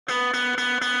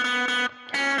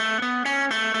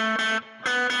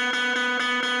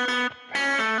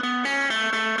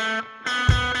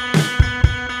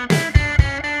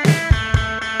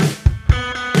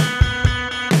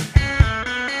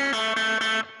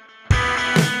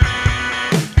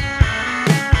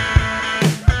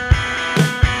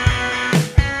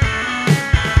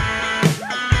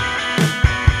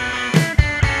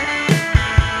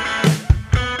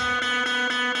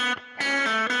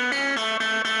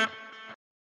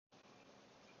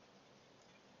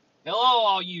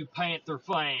all you Panther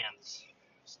fans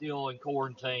still in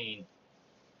quarantine,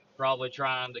 probably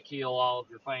trying to kill all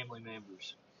of your family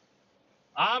members.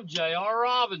 I'm J.R.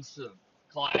 Robinson,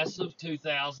 class of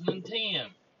 2010.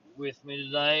 With me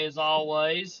today, as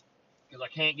always, because I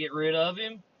can't get rid of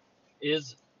him,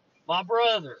 is my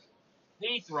brother,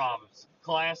 Heath Robinson,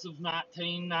 class of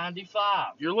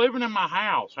 1995. You're living in my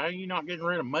house. How are you not getting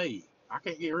rid of me? I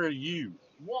can't get rid of you.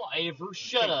 Whatever,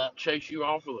 shut up. Chase you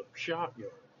off with a shotgun.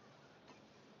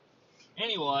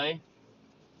 Anyway,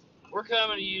 we're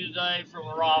coming to you today from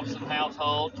the Robinson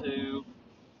household to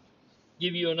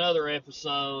give you another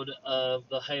episode of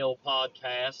the Hail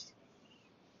Podcast.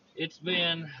 It's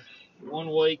been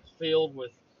 1 week filled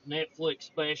with Netflix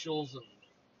specials and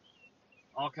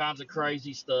all kinds of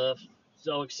crazy stuff.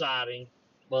 So exciting.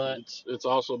 But it's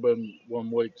also been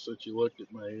 1 week since you looked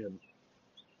at me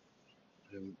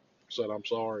and said I'm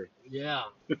sorry. yeah,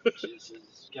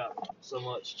 it's got so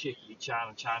much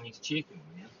Chinese chicken,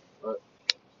 man. But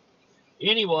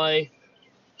anyway,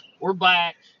 we're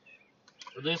back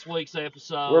for this week's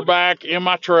episode. We're back in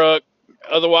my truck,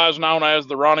 otherwise known as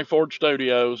the Ronnie Ford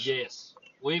Studios. Yes,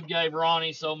 we've gave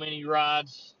Ronnie so many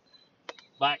rides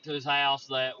back to his house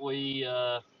that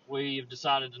we've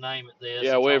decided to name it this.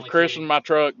 Yeah, we have christened my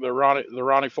truck the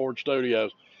Ronnie Ford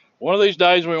Studios. One of these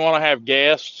days we want to have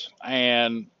guests,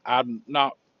 and I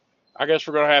guess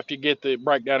we're gonna have to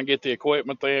break down and get the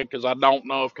equipment then, because I don't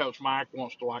know if Coach Mike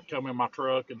wants to come in my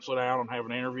truck and sit down and have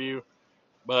an interview,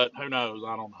 but who knows?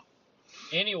 I don't know.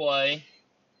 Anyway,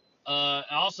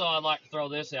 also I'd like to throw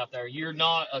this out there: you're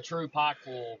not a true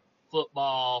Pikeville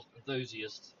football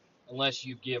enthusiast unless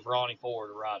you give Ronnie Ford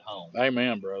a ride home.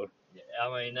 Amen, brother. Yeah,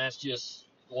 I mean, that's just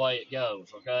the way it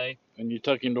goes, okay? And you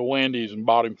took him to Wendy's and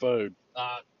bought him food.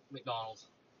 McDonald's.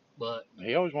 But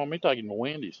he always wanted me to take him to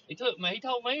Wendy's. He told me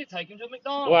to take him to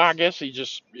McDonald's. Well, I guess he's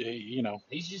the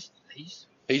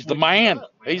man.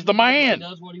 Up, he's the man. He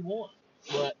does what he wants.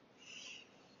 But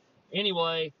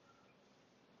anyway,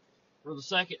 for the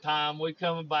second time, we're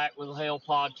coming back with a Hail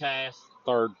Podcast.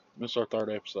 This is our third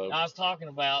episode. I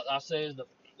said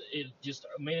it just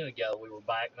a minute ago we were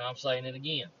back, and I'm saying it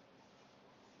again.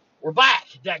 We're back,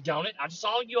 daggone it.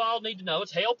 All you all need to know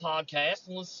it's Hail Podcast,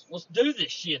 and let's do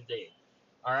this shindig.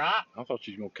 All right? I thought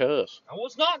you was gonna cuss. I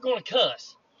was not gonna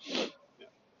cuss.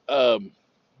 Drive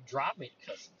me to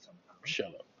cussing sometimes. Shut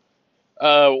up.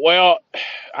 Well,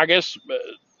 I guess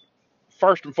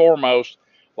first and foremost,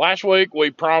 last week we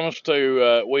promised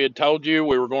we had told you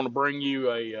we were going to bring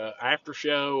you a after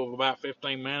show of about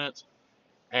 15 minutes,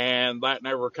 and that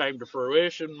never came to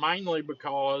fruition, mainly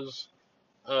because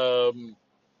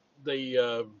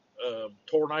the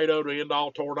tornado to end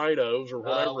all tornadoes, or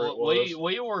whatever it was.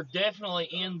 We were definitely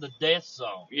in the death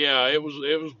zone. Yeah, it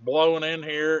was blowing in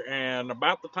here, and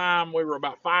about the time we were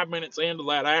about 5 minutes into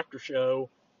that after show,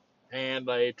 and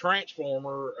a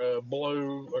transformer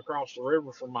blew across the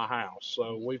river from my house.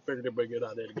 So we figured it'd be a good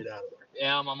idea to get out of there.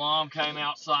 Yeah, my mom came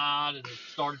outside and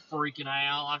started freaking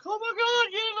out, like, "Oh my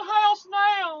God, get in the house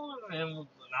now!" And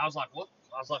I was like, "What?"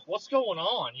 I was like, "What's going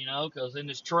on?" Because in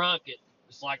this truck, it's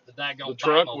like the daggone The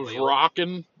truck Batmobile was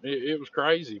rocking. It was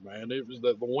crazy, man. It was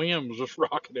that the wind was just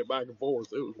rocking it back and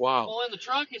forth. It was wild. Well, in the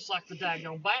truck, it's like the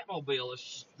daggone Batmobile.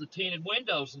 It's the tinted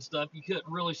windows and stuff. You couldn't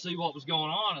really see what was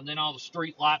going on, and then all the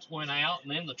street lights went out,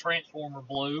 and then the transformer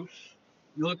blew.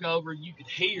 You look over, and you could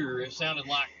hear. It sounded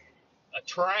like a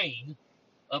train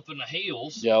up in the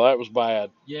hills. Yeah, that was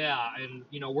bad. Yeah, and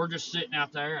we're just sitting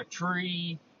out there. A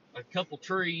couple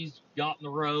trees got in the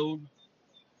road.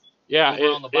 Yeah,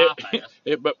 on the bypass.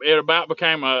 It about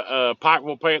became a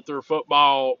Pikeville Panther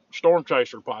football storm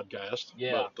chaser podcast.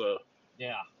 Yeah.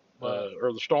 But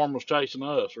or the storm was chasing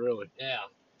us, really. Yeah.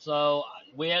 So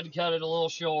we had to cut it a little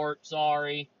short.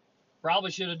 Sorry.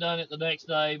 Probably should have done it the next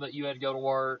day, but you had to go to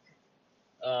work.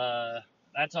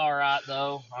 That's all right,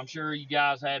 though. I'm sure you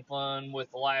guys had fun with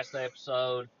the last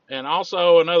episode. And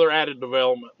also another added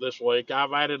development this week.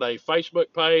 I've added a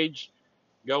Facebook page.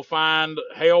 Go find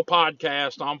Hail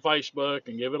Podcast on Facebook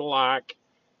and give it a like.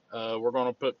 We're going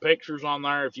to put pictures on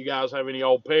there. If you guys have any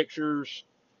old pictures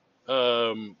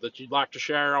that you'd like to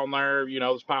share on there,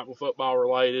 that's Pikeville football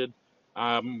related.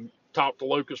 Talked to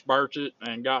Lucas Burchett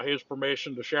and got his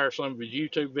permission to share some of his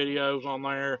YouTube videos on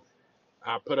there.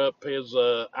 I put up his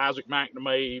Isaac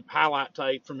McNamee highlight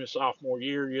tape from his sophomore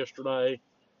year yesterday.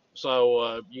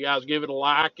 So you guys give it a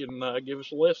like and give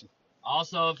us a listen.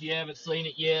 Also, if you haven't seen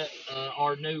it yet,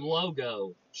 our new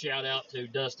logo. Shout out to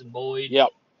Dustin Boyd. Yep.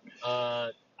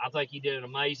 I think he did an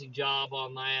amazing job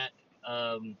on that.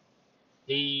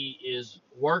 He is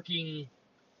working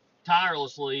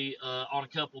tirelessly on a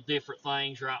couple different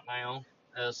things right now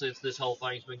since this whole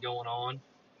thing's been going on.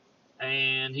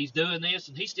 and he's doing this,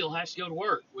 and he still has to go to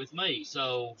work with me.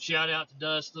 So shout out to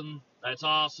Dustin. That's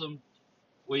awesome.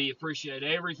 We appreciate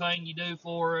everything you do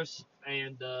for us,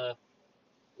 and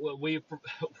we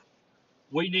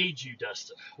we need you,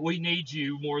 Dustin. We need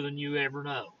you more than you ever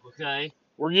know. Okay.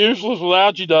 We're useless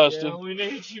without you, Dustin. Yeah, we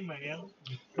need you, man.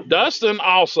 Dustin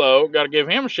also got to give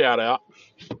him a shout out.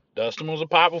 Dustin was a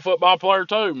Pikeville football player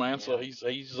too, man. So he's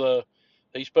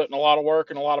putting a lot of work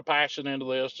and a lot of passion into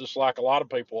this, just like a lot of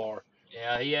people are.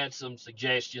 Yeah, he had some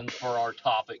suggestions for our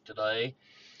topic today,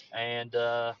 and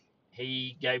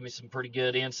he gave me some pretty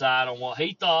good insight on what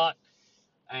he thought.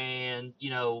 And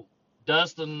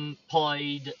Dustin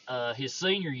played his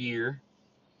senior year,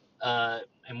 and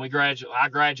I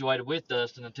graduated with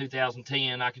Dustin in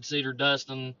 2010. I consider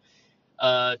Dustin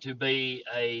to be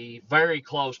a very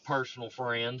close personal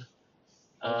friend.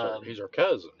 He's our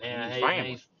cousin. And he's family.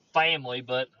 He's family,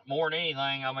 but more than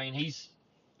anything, I mean,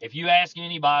 if you ask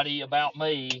anybody about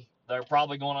me, they're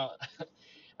probably going to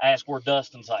ask where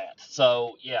Dustin's at.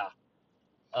 So, yeah,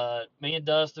 me and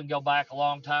Dustin go back a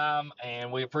long time,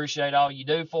 and we appreciate all you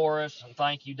do for us, and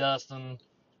thank you, Dustin.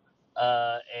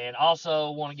 And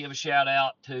also want to give a shout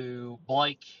out to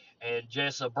Blake and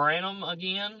Jessa Branham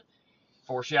again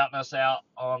for shouting us out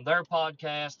on their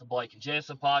podcast, the Blake and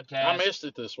Jessa podcast. I missed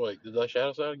it this week. Did they shout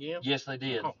us out again? Yes, they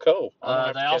did. Oh, cool.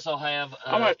 They also have.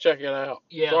 I'm gonna have to check it out.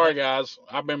 Yeah. Sorry, guys.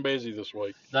 I've been busy this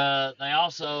week. They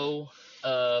also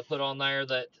put on there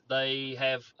that they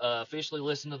have officially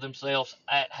listened to themselves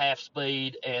at half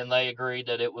speed, and they agreed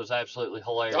that it was absolutely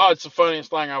hilarious. Oh, it's the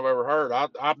funniest thing I've ever heard.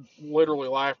 I literally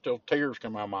laughed till tears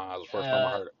come out of my eyes the first time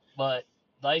I heard it. But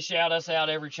they shout us out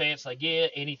every chance they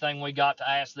get. Anything we got to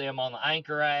ask them on the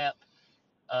Anchor app.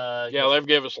 Yeah, they've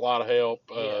given us a lot of help.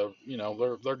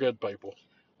 They're good people.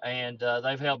 And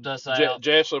they've helped us out.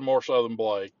 Jessa more so than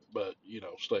Blake, but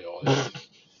still.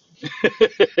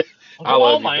 I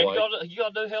love you, man. Blake. You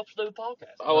gotta help us do the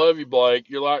podcast. I love you, Blake.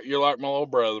 You're like my little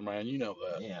brother, man. You know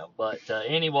that. Yeah, but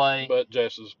anyway. But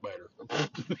Jessa's better.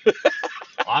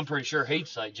 I'm pretty sure he'd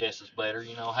say Jess is better.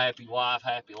 Happy wife,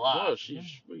 happy life. Well,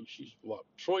 she's a lot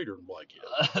sweeter than Blake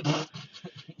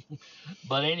is.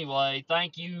 But anyway,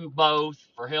 thank you both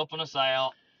for helping us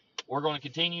out. We're going to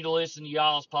continue to listen to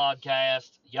y'all's podcast.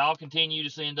 Y'all continue to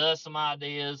send us some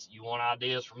ideas. You want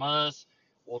ideas from us,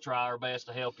 we'll try our best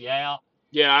to help you out.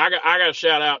 Yeah, I got to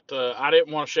shout out. I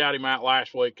didn't want to shout him out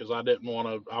last week because I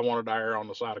wanted to err on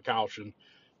the side of caution.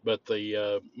 But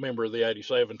the member of the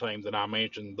 87 team that I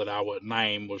mentioned that I wouldn't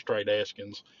name was Trey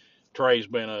Deskins. Trey's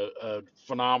been a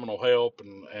phenomenal help,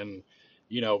 and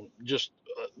just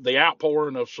the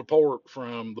outpouring of support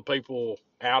from the people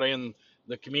out in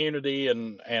the community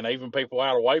and even people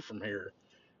out away from here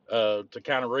to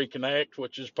kind of reconnect,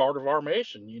 which is part of our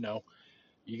mission.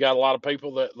 You got a lot of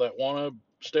people that want to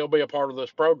still be a part of this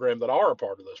program, that are a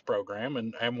part of this program,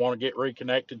 and want to get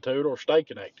reconnected to it or stay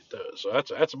connected to it. So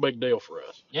that's a big deal for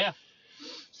us. Yeah.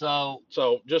 So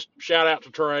just shout out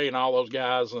to Trey and all those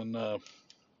guys. And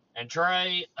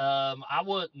Trey, I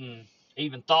wouldn't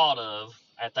even thought of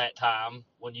at that time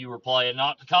when you were playing,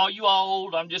 not to call you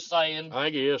old. I'm just saying. I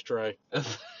think he is, Trey.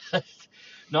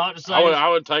 Not to say. I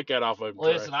would take that off of him.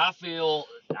 Listen, Trey.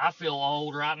 I feel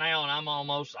old right now, and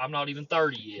I'm not even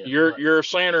 30 yet. You're a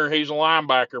center. He's a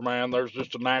linebacker, man. There's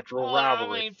just a natural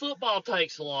rivalry. I mean, football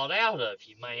takes a lot out of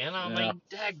you, man. I mean,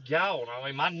 daggone. I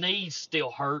mean, my knees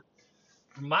still hurt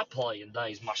from my playing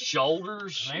days. My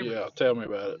shoulders and everything. Yeah, tell me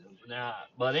about it. Nah,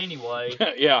 but anyway.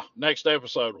 Yeah, next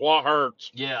episode. What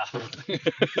hurts? Yeah.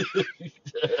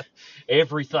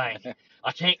 Everything.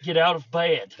 I can't get out of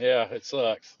bed. Yeah, it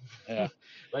sucks. Yeah.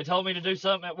 They told me to do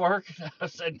something at work. I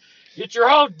said, get your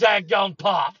own daggone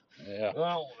pop. Yeah.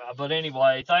 Well, but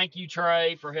anyway, thank you,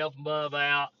 Trey, for helping Bub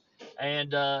out.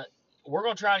 And we're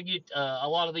going to try to get a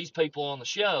lot of these people on the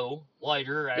show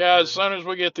later. Yeah, as soon as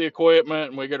we get the equipment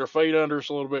and we get our feet under us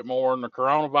a little bit more and the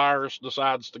coronavirus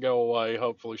decides to go away,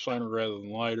 hopefully sooner rather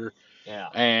than later. Yeah.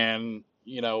 And,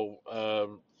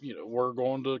 we're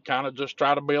going to kind of just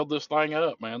try to build this thing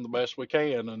up, man, the best we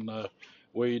can. And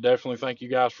we definitely thank you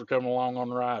guys for coming along on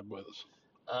the ride with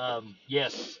us.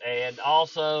 Yes. And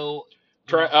also,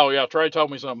 Trey told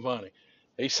me something funny.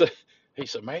 He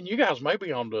said, man, you guys may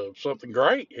be onto something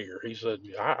great here. He said,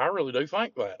 I really do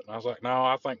think that. And I was like, no,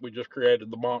 I think we just created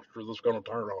the monster that's going to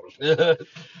turn on us.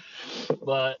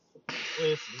 But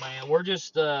listen, man, we're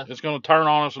just it's going to turn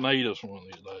on us and eat us one of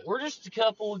these days. We're just a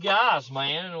couple of guys,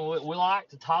 man, and we like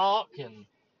to talk, and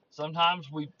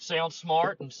sometimes we sound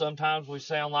smart, and sometimes we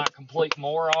sound like complete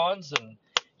morons, and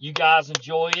you guys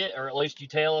enjoy it, or at least you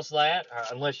tell us that,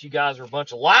 unless you guys are a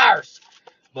bunch of liars.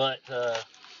 But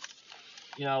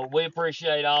we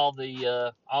appreciate all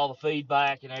the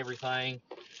feedback and everything.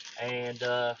 And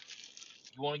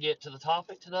you want to get to the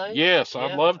topic today? Yes,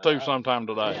 I'd Yeah. love to sometime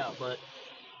today. Yeah, but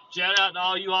shout out to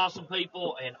all you awesome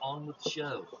people, and on with the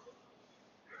show.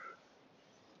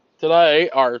 Today,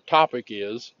 our topic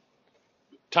is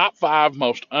top 5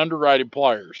 most underrated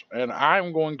players. And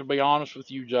I'm going to be honest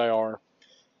with you, JR.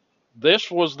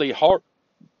 This was the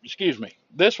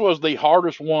This was the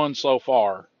hardest one so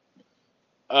far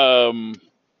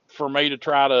for me to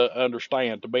try to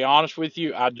understand. To be honest with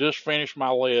you, I just finished my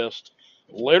list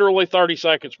literally 30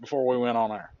 seconds before we went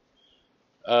on air.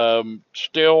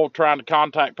 Still trying to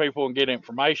contact people and get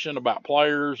information about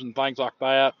players and things like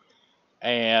that.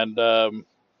 And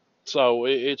so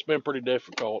it's been pretty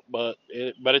difficult, but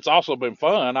it's also been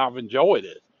fun. I've enjoyed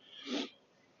it.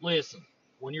 Listen,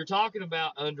 when you're talking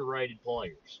about underrated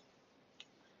players,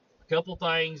 a couple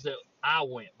things that I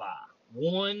went by.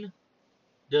 One,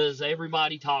 does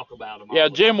everybody talk about them? Yeah,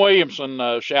 Jim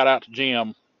Williamson, shout out to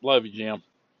Jim. Love you, Jim.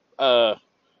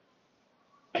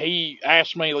 He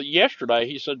asked me yesterday,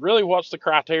 he said, really, what's the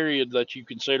criteria that you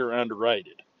consider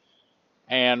underrated?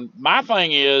 And my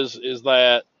thing is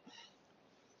that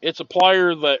it's a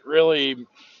player that really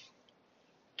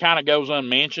kind of goes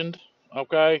unmentioned,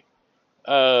 okay?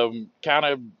 Kind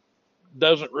of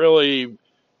doesn't really,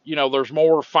 there's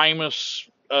more famous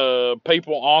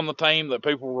people on the team that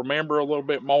people remember a little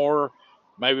bit more,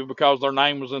 maybe because their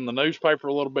name was in the newspaper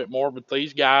a little bit more, but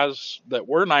these guys that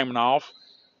we're naming off,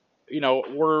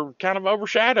 were kind of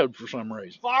overshadowed for some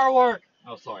reason. Firework!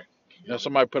 Oh, sorry.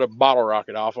 Somebody put a bottle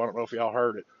rocket off. I don't know if y'all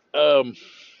heard it.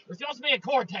 We're supposed to be in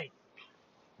quarantine.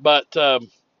 But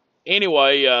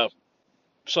anyway,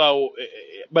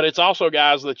 but it's also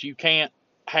guys that you can't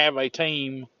have a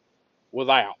team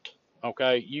without.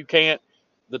 Okay,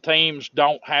 the teams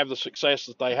don't have the success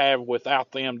that they have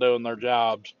without them doing their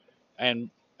jobs and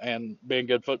being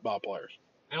good football players.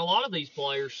 And a lot of these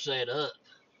players set up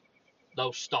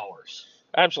those stars.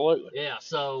 Absolutely. Yeah,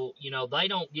 so they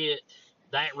don't get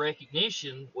that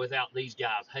recognition without these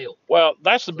guys' help. Well,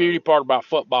 that's the beauty part about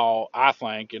football, I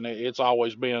think, and it's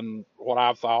always been what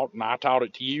I've thought, and I taught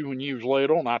it to you when you was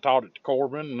little, and I taught it to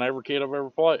Corbin and every kid I've ever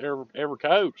played, ever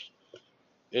coached,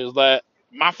 is that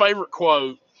my favorite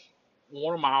quote,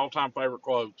 one of my all-time favorite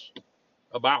quotes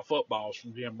about football is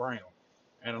from Jim Brown.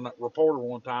 And a reporter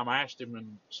one time asked him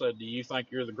and said, do you think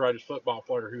you're the greatest football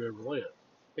player who ever lived?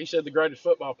 He said, the greatest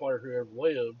football player who ever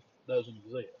lived doesn't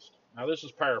exist. Now, this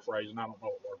is paraphrasing. I don't know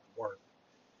it word for word.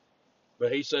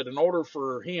 But he said, in order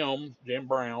for him, Jim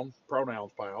Brown,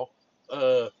 pronouns pal,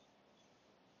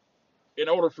 in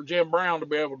order for Jim Brown to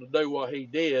be able to do what he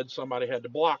did, somebody had to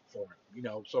block for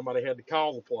him. Somebody had to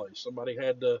call the plays. Somebody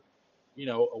had to,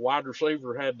 a wide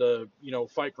receiver had to,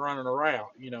 fake running a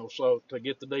route, so to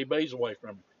get the DBs away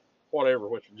from him. Whatever,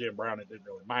 which for Jim Brown, it didn't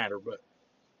really matter. But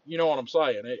you know what I'm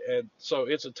saying. And so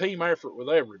it's a team effort with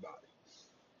everybody.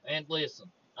 And listen,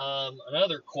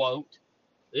 another quote.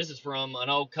 This is from an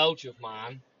old coach of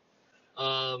mine.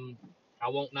 I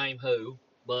won't name who,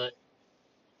 but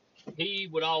he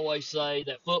would always say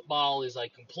that football is a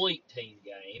complete team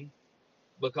game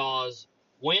because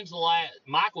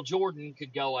Michael Jordan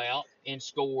could go out and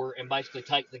score and basically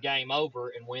take the game over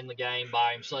and win the game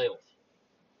by himself.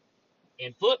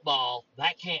 In football,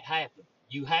 that can't happen.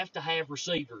 You have to have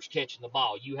receivers catching the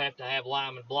ball. You have to have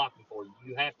linemen blocking for you.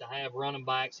 You have to have running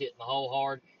backs hitting the hole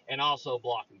hard and also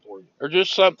blocking for you. Or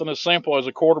just something as simple as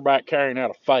a quarterback carrying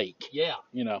out a fake. Yeah.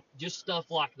 Just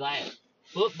stuff like that.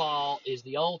 Football is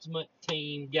the ultimate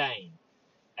team game.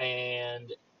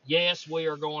 And yes, we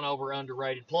are going over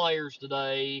underrated players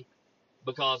today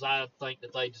because I think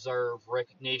that they deserve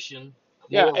recognition.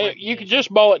 Yeah, you could just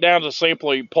boil it down to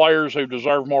simply players who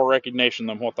deserve more recognition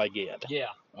than what they get. Yeah.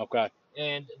 Okay.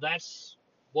 And that's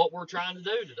what we're trying to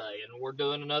do today. And we're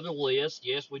doing another list.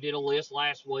 Yes, we did a list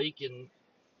last week, and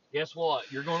guess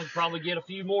what? You're going to probably get a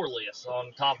few more lists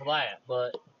on top of that.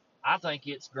 But I think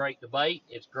it's great debate.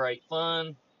 It's great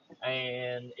fun.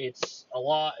 And it's a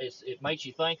lot. It makes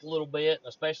you think a little bit,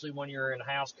 especially when you're in a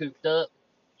house cooped up.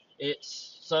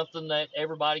 It's something that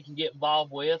everybody can get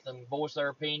involved with and voice their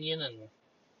opinion and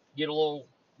get a little,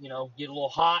 get a little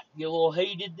hot, get a little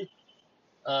heated.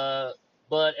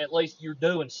 But at least you're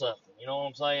doing something. You know what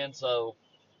I'm saying? So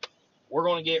we're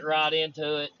going to get right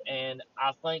into it, and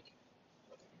I think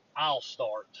I'll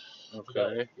start.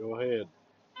 Okay, go ahead.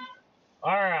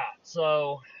 All right,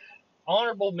 so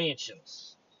honorable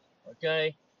mentions.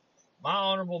 Okay, my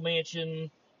honorable mention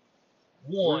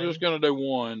one. We're just going to do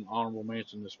one honorable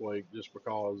mention this week just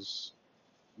because,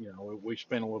 we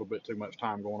spent a little bit too much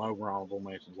time going over honorable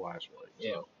mentions last week.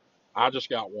 Yeah. So I just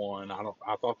got one.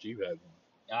 I thought you had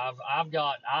one.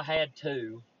 I had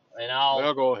two, and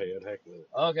Well, go ahead. Heck with it.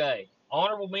 okay.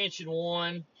 Honorable mention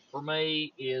one for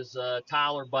me is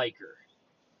Tyler Baker,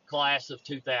 class of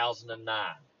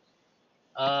 2009.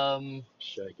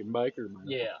 Shaking Baker, man.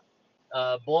 Yeah.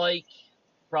 Blake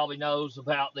probably knows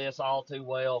about this all too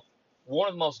well. One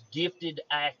of the most gifted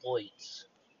athletes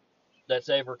that's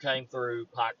ever came through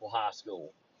Pikeville High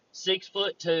School.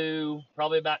 6'2",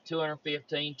 probably about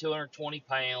 215, 220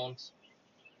 pounds.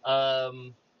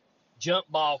 Jump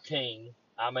ball king.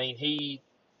 I mean,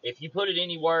 if you put it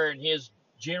anywhere in his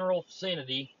general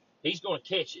vicinity, he's going to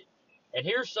catch it. And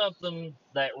here's something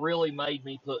that really made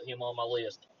me put him on my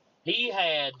list. He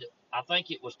had, I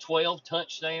think it was 12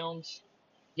 touchdowns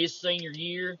his senior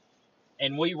year,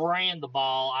 and we ran the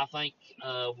ball. I think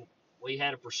we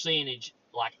had a percentage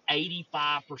like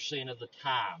 85% of the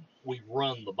time we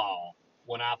run the ball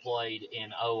when I played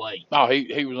in '08. No,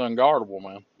 he was unguardable,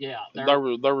 man. Yeah,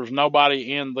 There was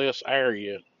nobody in this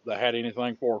area that had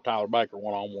anything for Tyler Baker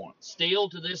 1-on-1. still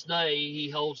to this day, he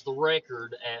holds the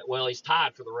record at, well, he's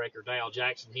tied for the record now.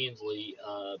 Jackson Hensley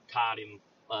tied him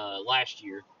last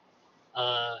year.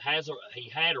 He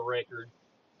had a record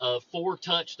of 4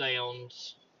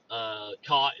 touchdowns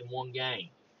caught in one game.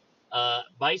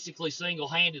 Basically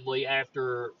single-handedly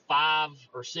after 5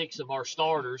 or 6 of our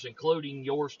starters, including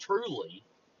yours truly,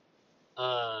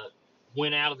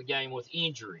 went out of the game with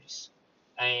injuries.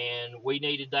 And we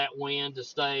needed that win to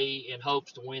stay in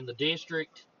hopes to win the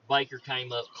district. Baker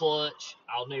came up clutch.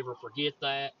 I'll never forget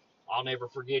that. I'll never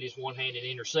forget his one-handed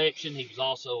interception. He was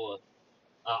also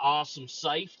a awesome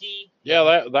safety.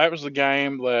 Yeah, that was the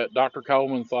game that Dr.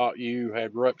 Coleman thought you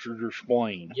had ruptured your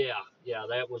spleen. Yeah,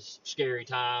 that was scary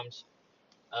times.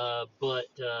 But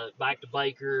back to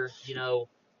Baker,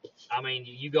 I mean,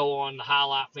 you go on the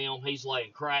highlight film, he's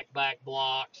laying crackback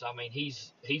blocks. I mean,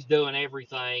 he's doing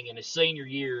everything. And his senior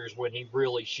year is when he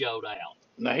really showed out.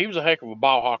 Now, he was a heck of a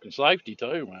ball hawking safety,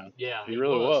 too, man. Yeah, he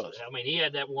really was. I mean, he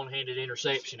had that one-handed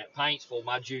interception at Paintsville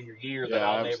my junior year that Yeah,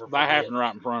 I'll never forget. that happened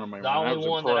right in front of me. The only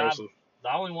one impressive.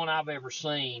 The only one I've ever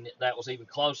seen that was even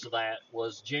close to that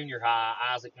was junior high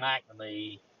Isaac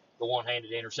McNamee, the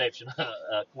one-handed interception,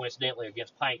 coincidentally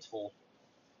against Paintsville.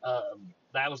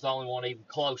 That was the only one even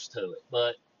close to it.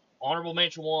 But honorable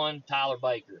mention one, Tyler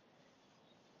Baker.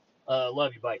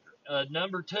 Love you, Baker.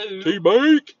 Number two,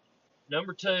 T-Bake.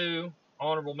 Number two,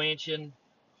 honorable mention,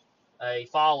 a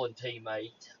fallen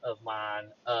teammate of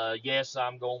mine. Yes,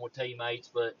 I'm going with teammates,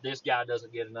 but this guy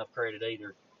doesn't get enough credit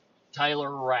either. Taylor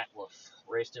Ratliff.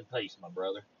 Rest in peace, my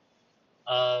brother.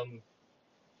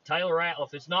 Taylor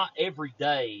Ratliff, it's not every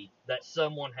day that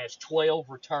someone has 12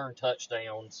 return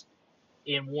touchdowns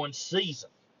in one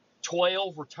season.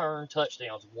 12 return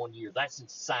touchdowns in 1 year. That's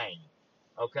insane.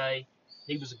 Okay?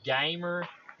 He was a gamer.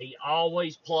 He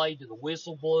always played to the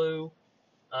whistle blew.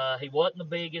 He wasn't the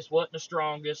biggest, wasn't the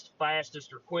strongest,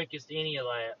 fastest, or quickest, any of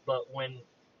that. But when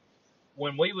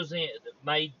we was in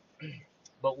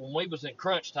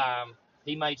crunch time,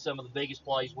 he made some of the biggest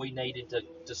plays we needed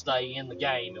to stay in the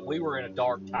game, and we were in a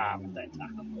dark time at that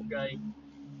time. Okay,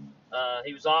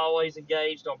 he was always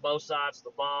engaged on both sides of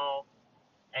the ball,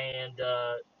 and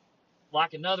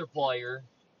like another player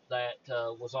that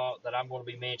that I'm going to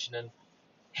be mentioning,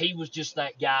 he was just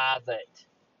that guy that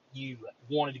you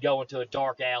wanted to go into a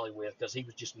dark alley with because he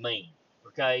was just mean.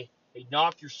 Okay, he'd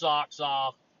knock your socks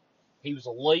off. He was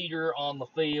a leader on the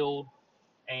field,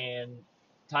 and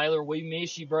Taylor, we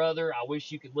miss you, brother. I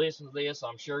wish you could listen to this.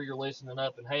 I'm sure you're listening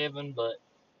up in heaven, but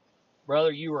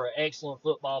brother, you were an excellent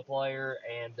football player,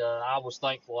 and I was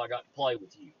thankful I got to play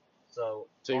with you. So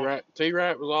T-Rat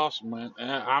was awesome, man.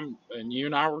 And you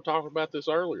and I were talking about this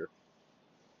earlier.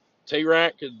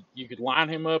 T-Rat you could line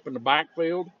him up in the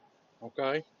backfield,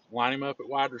 okay? Line him up at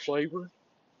wide receiver,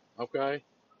 okay?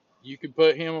 You could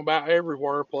put him about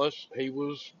everywhere. Plus, he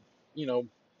was, he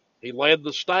led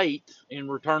the state in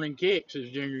returning kicks his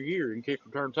junior year in kick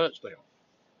return touchdown.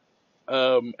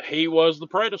 He was the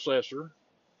predecessor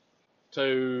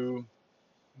to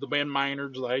the Ben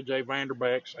Maynards, the A.J.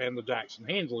 Vanderbecks, and the Jackson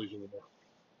Hensleys of the world.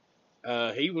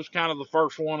 He was kind of the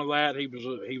first one of that. He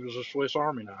was a Swiss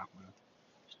Army knife, man.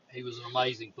 He was an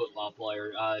amazing football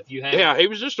player. He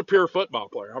was just a pure football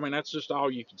player. I mean, that's just all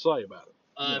you can say about it.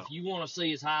 If you want to see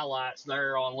his highlights,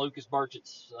 they're on Lucas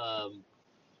Burchett's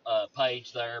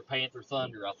page there, Panther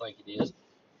Thunder, I think it is.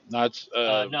 That's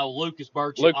no, Lucas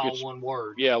Burchett, all one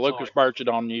word. Yeah, Lucas Burchett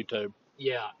on YouTube.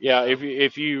 Yeah.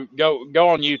 If you go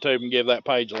on YouTube and give that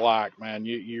page a like, man,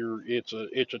 it's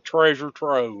a treasure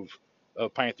trove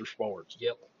of Panther sports.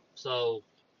 Yep. So,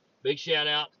 big shout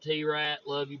out to T-Rat.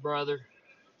 Love you, brother.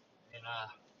 And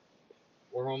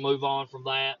we're going to move on from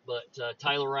that. But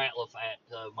Taylor Ratliff at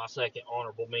my second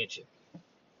honorable mention.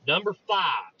 Number 5,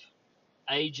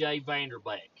 A.J.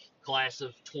 Vanderbeek, class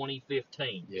of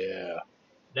 2015. Yeah.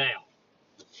 Now,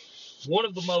 one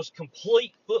of the most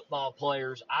complete football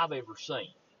players I've ever seen.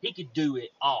 He could do it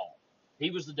all. He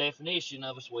was the definition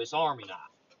of a Swiss Army knife.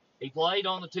 He played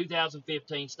on the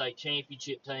 2015 state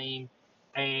championship team,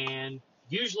 and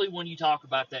usually when you talk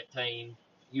about that team,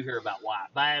 you hear about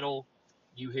Wyatt Battle,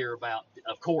 you hear about,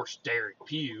 of course, Derek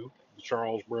Pugh, The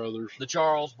Charles brothers. the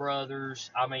Charles brothers.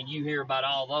 I mean, you hear about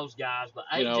all those guys, but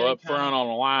You AJ know, up front on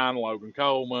the line, Logan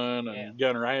Coleman and Yeah.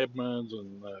 Gunnar Edmonds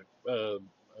and the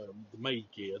Meade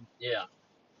kid, yeah.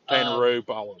 Tanner Roop,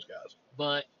 all those guys.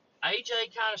 But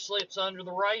AJ kind of slips under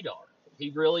the radar.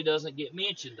 He really doesn't get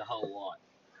mentioned a whole lot.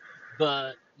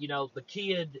 But, you know, the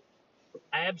kid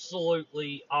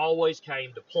absolutely always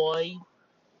came to play.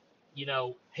 You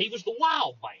know, he was the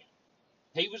wild man.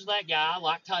 He was that guy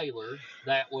like Taylor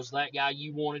that was that guy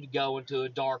you wanted to go into a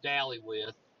dark alley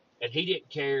with, and he didn't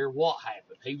care what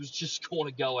happened. He was just going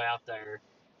to go out there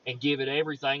and give it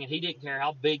everything, and he didn't care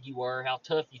how big you were, how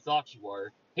tough you thought you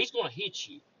were. He's going to hit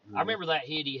you. Mm-hmm. I remember that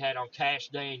hit he had on Cash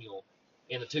Daniel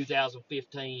in the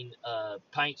 2015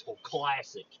 Paintsville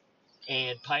Classic,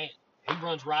 and he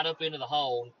runs right up into the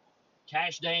hole.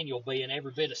 Cash Daniel being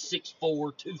every bit of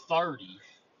 6'4", 230,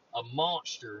 a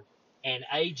monster, and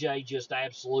AJ just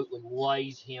absolutely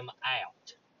lays him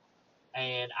out.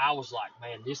 And I was like,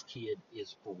 man, this kid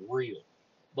is for real.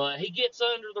 But he gets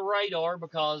under the radar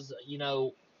because, you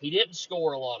know, he didn't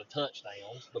score a lot of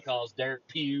touchdowns because Derek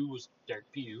Pugh was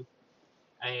Derek Pugh.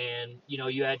 And, you know,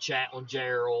 you had Chatlin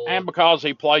Gerald. And because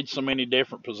he played so many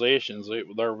different positions,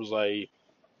 there was a,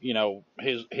 you know,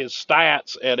 his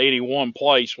stats at any one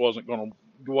place wasn't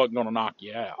gonna knock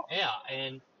you out. Yeah,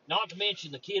 and not to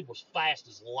mention the kid was fast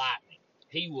as lightning.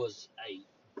 He was a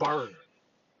burner.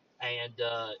 And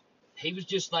he was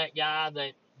just that guy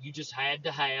that you just had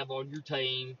to have on your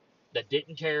team that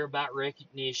didn't care about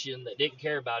recognition, that didn't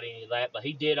care about any of that, but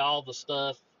he did all the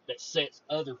stuff that sets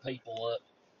other people up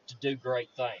to do great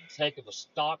things. Heck of a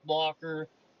stock blocker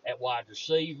at wide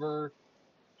receiver.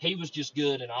 He was just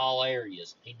good in all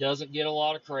areas. He doesn't get a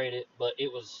lot of credit, but it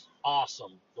was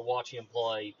awesome to watch him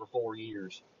play for 4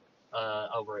 years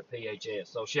over at PHS.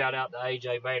 So shout out to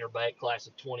AJ Vanderbeek, class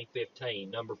of 2015,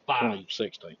 number 5.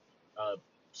 2016.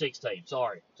 16.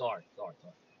 Sorry.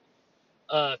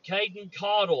 Caden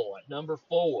Cottle at number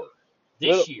 4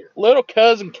 this year. Little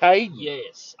cousin Caden.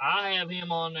 Yes, I have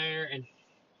him on there. And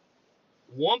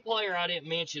one player I didn't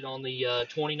mention on the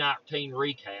 2019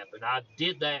 recap, and I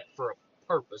did that for a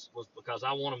purpose, was because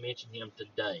I want to mention him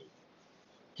today.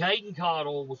 Caden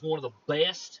Cottle was one of the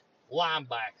best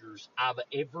linebackers I've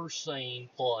ever seen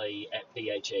play at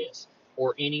PHS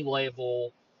or any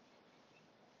level,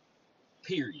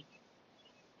 period.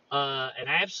 An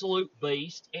absolute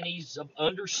beast, and he's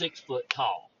under 6 foot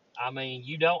tall. I mean,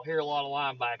 you don't hear a lot of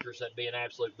linebackers that be an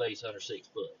absolute beast under 6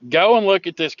 foot. Go and look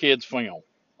at this kid's film,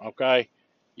 okay?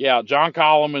 Yeah, John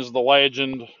Collum is the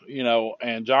legend, you know,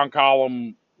 and John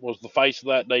Collum was the face of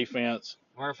that defense.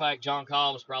 Matter of fact, John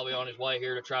Collum's probably on his way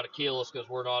here to try to kill us because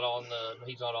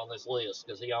he's not on this list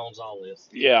because he owns all this.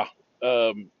 Yeah,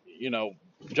 you know,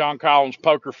 John Collum's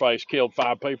poker face killed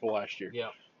 5 people last year. Yeah.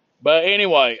 But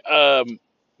anyway,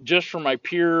 just from a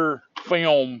pure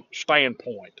film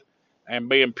standpoint and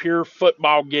being pure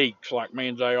football geeks like me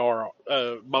and JR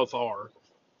both are,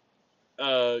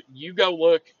 you go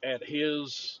look at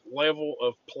his level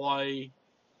of play,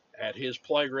 at his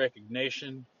play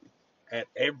recognition, at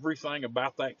everything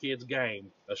about that kid's game,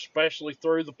 especially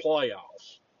through the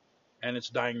playoffs, and it's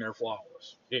dang near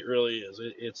flawless. It really is.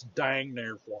 It's dang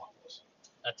near flawless.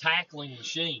 A tackling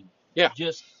machine. Yeah.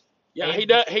 Yeah, he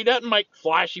doesn't make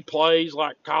flashy plays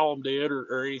like Collum did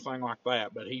or anything like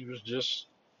that, but he was just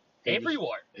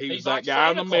everywhere. He was that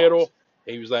guy in the middle.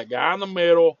 He was that guy in the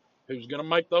middle who's going to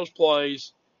make those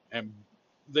plays, and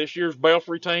this year's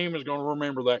Belfry team is going to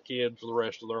remember that kid for the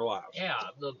rest of their lives. Yeah,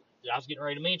 I was getting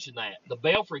ready to mention that. The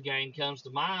Belfry game comes to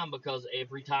mind because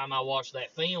every time I watch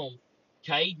that film,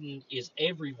 Caden is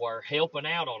everywhere helping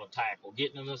out on a tackle,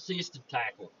 getting an assisted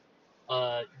tackle,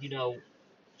 you know,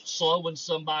 slowing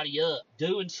somebody up,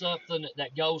 doing something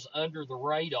that goes under the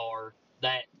radar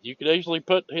that you could easily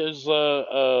put his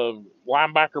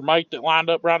linebacker mate that lined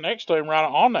up right next to him right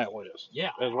on that list.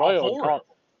 Yeah, as well.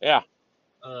 Yeah.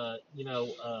 You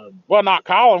know. Well, not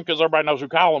Collum because everybody knows who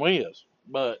Collum is,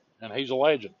 and he's a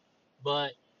legend.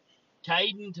 But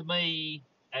Caden, to me,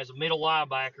 as a middle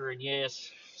linebacker, and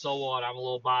yes, so what? I'm a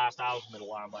little biased. I was a middle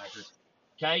linebacker.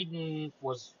 Caden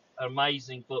was an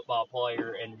amazing football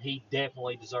player, and he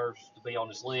definitely deserves to be on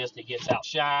this list. He gets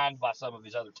outshined by some of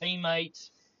his other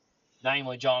teammates,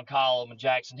 namely John Collum and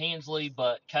Jackson Hensley.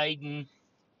 But Caden,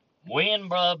 we and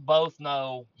Bub both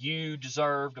know you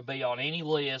deserve to be on any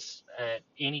list at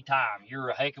any time. You're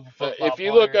a heck of a football If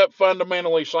you player. look up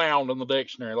fundamentally sound in the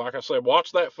dictionary, like I said,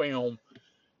 watch that film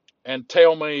and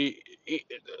tell me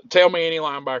any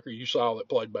linebacker you saw that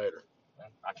played better.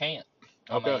 I can't.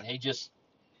 Okay. I mean,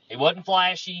 he wasn't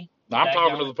flashy. Now, I'm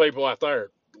talking to the people out there.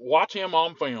 Watch him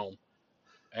on film,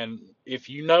 and if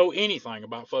you know anything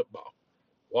about football,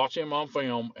 watch him on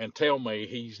film and tell me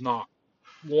he's not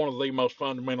one of the most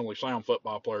fundamentally sound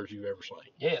football players you've ever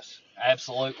seen. Yes,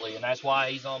 absolutely, and that's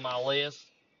why he's on my list.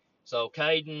 So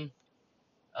Caden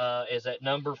is at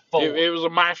number 4. It was a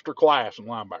master class in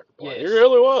linebacker play. Yes. It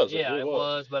really was. Yeah, it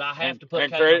was. But I have to put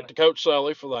and Caden credit to Coach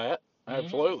Sully for that. Mhm.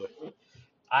 Absolutely.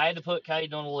 I had to put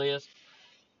Caden on the list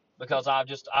because I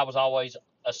was always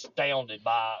astounded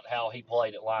by how he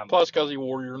played at linebacker. Plus, because he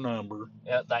wore your number.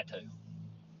 Yeah, that too.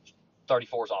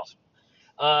 34 is awesome.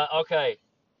 Okay,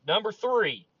 number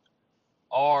 3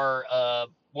 are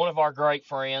one of our great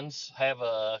friends. Have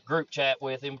a group chat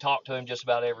with him, talk to him just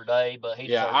about every day. But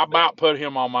he I about put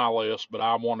him on my list, but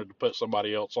I wanted to put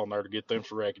somebody else on there to get them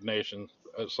some recognition.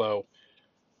 So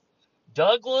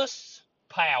Douglas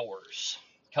Powers,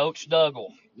 Coach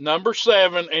Dougal. Number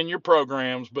 7 in your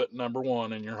programs, but number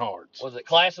 1 in your hearts. Was it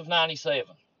class of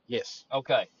 97? Yes.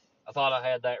 Okay, I thought I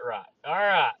had that right. All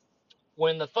right.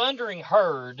 When the Thundering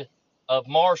Herd of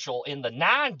Marshall in the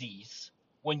 90s,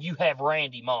 when you have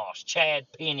Randy Moss, Chad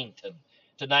Pennington,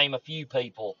 to name a few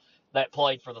people that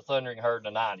played for the Thundering Herd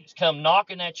in the 90s, come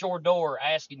knocking at your door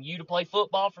asking you to play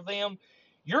football for them,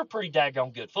 you're a pretty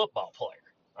daggone good football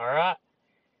player. All right?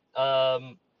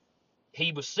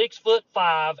 He was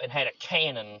 6'5" and had a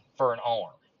cannon for an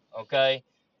arm. Okay?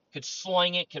 Could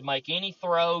sling it, could make any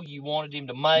throw you wanted him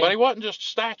to make. But he wasn't just a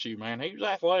statue, man. He was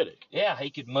athletic. Yeah, he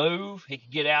could move. He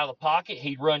could get out of the pocket.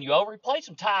 He'd run you over. He played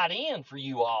some tight end for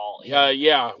you all.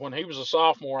 Yeah. When he was a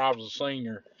sophomore, I was a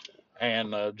senior,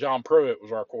 and John Pruitt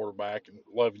was our quarterback. And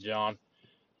love you, John.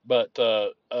 But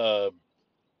Doug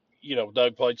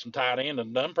played some tight end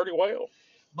and done pretty well.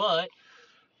 But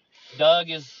Doug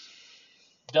is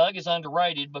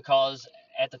underrated because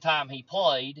at the time he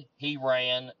played, he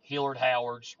ran Hillard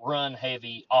Howard's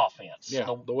run-heavy offense. Yeah,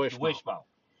 the wishbone.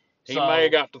 He may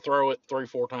have got to throw it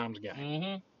 3-4 times a game.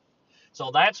 Mm-hmm.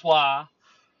 So that's why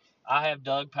I have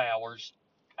Doug Powers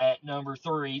at number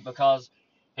 3, because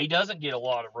he doesn't get a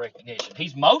lot of recognition.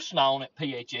 He's most known at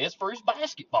PHS for his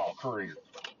basketball career.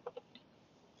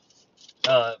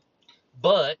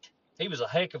 But he was a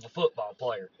heck of a football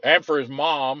player. And for his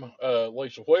mom,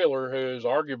 Lisa Wheeler, who's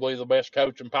arguably the best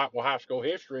coach in Pikeville High School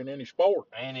history in any sport.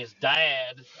 And his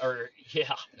dad, and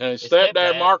his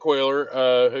stepdad, Mark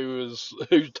Wheeler,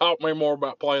 who taught me more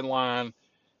about playing line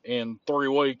in 3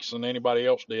 weeks than anybody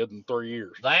else did in 3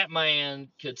 years. That man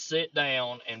could sit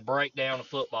down and break down a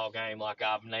football game like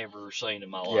I've never seen in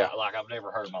my life, like I've never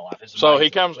heard in my life. So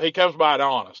he comes by it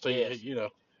honest. Yes.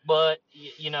 But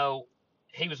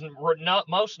he was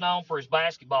most known for his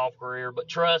basketball career, but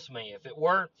trust me, if it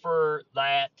weren't for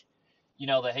that,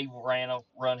 that he ran a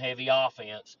run-heavy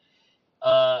offense,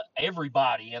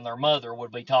 everybody and their mother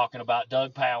would be talking about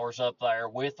Doug Powers up there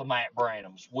with the Matt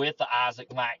Branhams, with the Isaac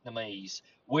McNamees,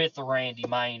 with the Randy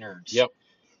Maynards. Yep.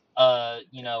 And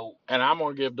I'm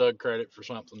going to give Doug credit for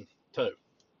something, too.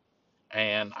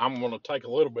 And I'm going to take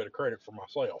a little bit of credit for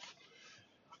myself.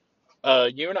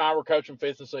 You and I were coaching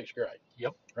 5th and 6th grade.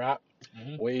 Yep. Right?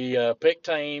 Mm-hmm. We picked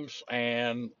teams,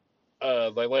 and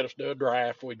they let us do a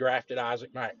draft. We drafted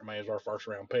Isaac McNamee as our first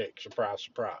round pick. Surprise,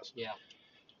 surprise. Yeah.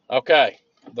 Okay.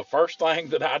 The first thing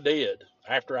that I did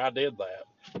after I did that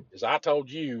is I told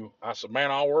you, I said,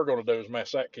 man, all we're going to do is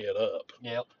mess that kid up.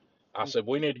 Yep. I said,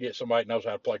 we need to get somebody that knows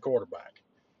how to play quarterback.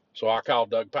 So I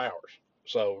called Doug Powers.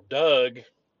 So Doug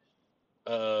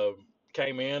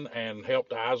came in and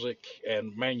helped Isaac,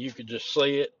 and man, you could just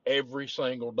see it every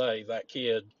single day. That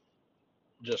kid,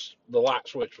 just the light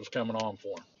switch was coming on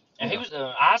for him. And he was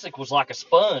Isaac was like a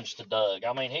sponge to Doug.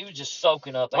 I mean, he was just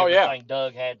soaking up everything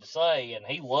Doug had to say, and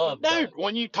he loved Dude, Doug.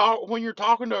 when you're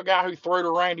talking to a guy who threw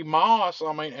to Randy Moss,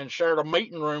 and shared a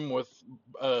meeting room with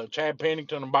Chad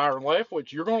Pennington and Byron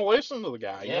Leftwich, you're going to listen to the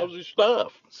guy. He knows his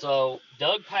stuff. So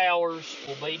Doug Powers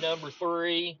will be number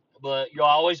 3, but you'll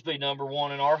always be number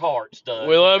 1 in our hearts, Doug.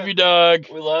 We love you, Doug.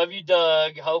 We love you,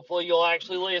 Doug. Hopefully you'll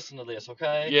actually listen to this,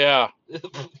 okay? Yeah.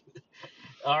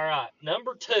 All right,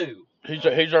 number 2. He's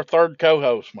our third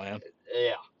co-host, man.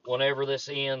 Yeah. Whenever this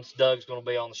ends, Doug's going to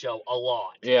be on the show a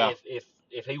lot. Yeah.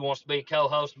 If he wants to be a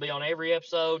co-host and be on every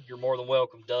episode, you're more than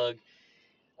welcome, Doug.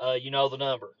 You know the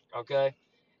number, okay?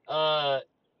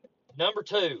 Number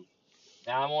 2.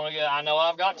 Now I know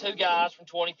I've got 2 guys from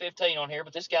 2015 on here,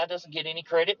 but this guy doesn't get any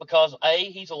credit because A,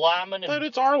 he's a lineman, Dude, and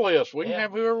it's our list. We can yeah,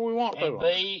 have whoever we want to. and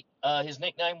B, his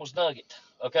nickname was Nugget.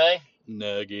 Okay.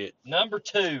 Nugget. Number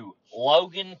 2,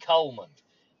 Logan Coleman,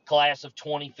 class of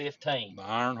 2015. The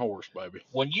Iron Horse, baby.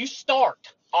 When you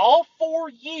start all 4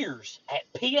 years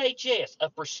at PHS, a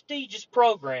prestigious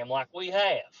program like we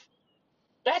have,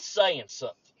 that's saying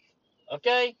something.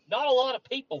 Okay? Not a lot of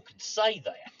people can say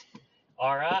that.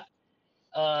 All right?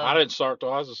 I didn't start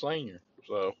till I was a senior,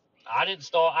 so. I didn't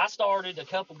start. I started a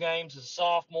couple games as a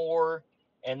sophomore,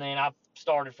 and then I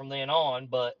started from then on.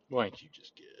 But Well, ain't you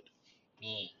just good?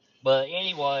 yeah. But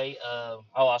anyway,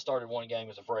 I started one game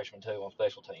as a freshman too on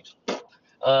special teams.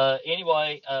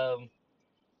 Anyway,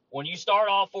 when you start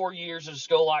all 4 years at a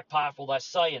school like Pikeville, that's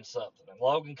saying something. And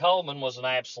Logan Coleman was an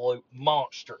absolute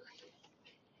monster.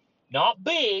 Not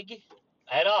big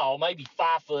at all, maybe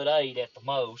 5'8" at the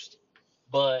most,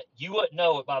 but you wouldn't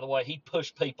know it by the way he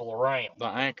pushed people around. The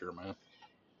anchor, man.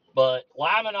 But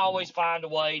linemen always find a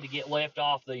way to get left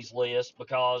off these lists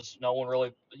because no one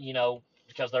really,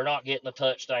 because they're not getting the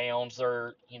touchdowns.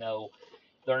 They're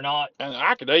not. And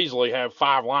I could easily have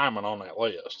 5 linemen on that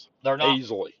list. They're not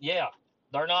easily. Yeah,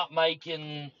 they're not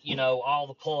making all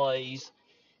the plays,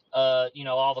 all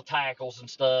the tackles and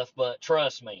stuff. But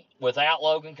trust me, without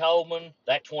Logan Coleman,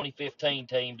 that 2015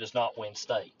 team does not win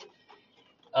state.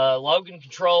 Logan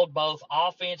controlled both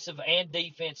offensive and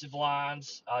defensive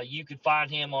lines. You could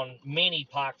find him on many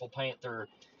Pikeville Panther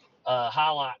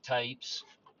highlight tapes.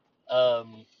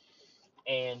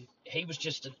 And he was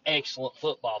just an excellent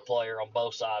football player on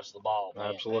both sides of the ball.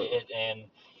 Man. Absolutely.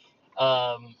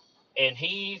 And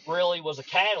he really was a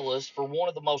catalyst for one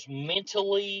of the most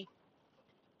mentally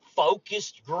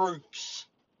focused groups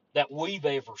that we've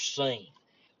ever seen.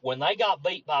 When they got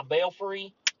beat by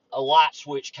Belfry, a light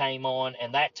switch came on,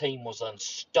 and that team was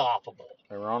unstoppable.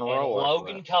 They were on a and roll.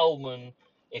 Logan Coleman,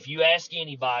 if you ask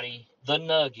anybody, the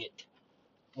Nugget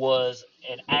was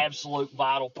an absolute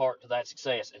vital part to that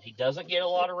success. And he doesn't get a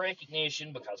lot of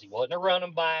recognition because he wasn't a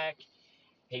running back.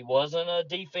 He wasn't a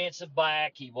defensive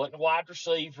back. He wasn't a wide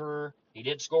receiver. He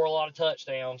didn't score a lot of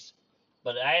touchdowns.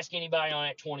 But ask anybody on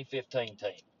that 2015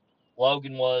 team.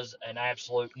 Logan was an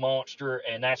absolute monster,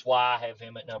 and that's why I have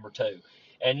him at number 2.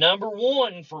 And number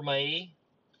 1 for me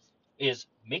is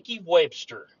Mickey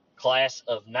Webster, class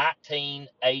of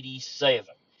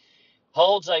 1987.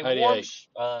 Holds a 88.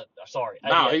 warm. Sorry.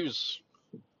 No, 88. he was.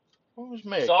 What was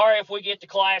Mick? Sorry if we get the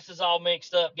classes all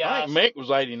mixed up, guys. I think Mick was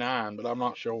 89, but I'm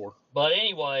not sure. But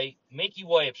anyway, Mickey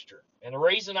Webster. And the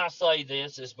reason I say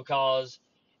this is because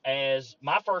as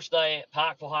my first day at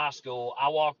Pikeville High School, I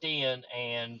walked in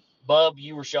and Bub,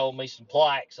 you were showing me some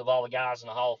plaques of all the guys in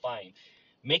the Hall of Fame.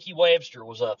 Mickey Webster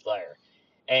was up there.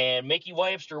 And Mickey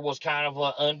Webster was kind of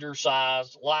an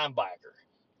undersized linebacker.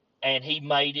 And he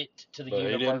made it to the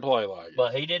university. He didn't play like it.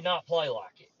 But he did not play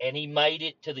like it. And he made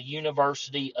it to the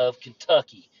University of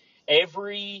Kentucky.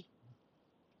 Every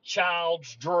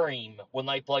child's dream when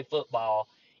they play football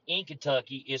in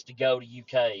Kentucky is to go to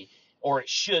UK, or it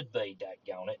should be,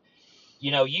 daggone it.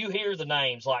 You hear the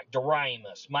names like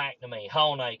Doremus, McNamee,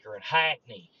 Honaker, and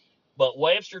Hackney, but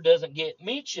Webster doesn't get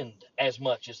mentioned as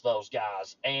much as those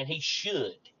guys, and he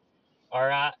should. All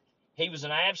right? He was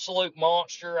an absolute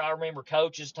monster. I remember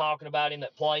coaches talking about him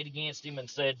that played against him and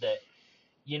said that,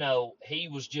 he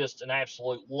was just an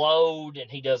absolute load,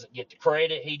 and he doesn't get the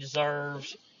credit he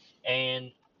deserves.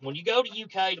 And when you go to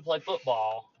UK to play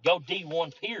football, go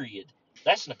D1 period,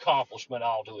 that's an accomplishment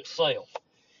all to itself.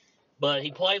 But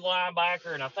he played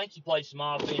linebacker, and I think he played some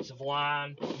offensive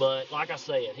line. But like I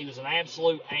said, he was an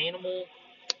absolute animal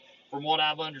from what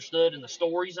I've understood and the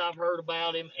stories I've heard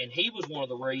about him. And he was one of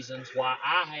the reasons why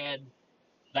I had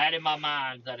that in my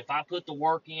mind, that if I put the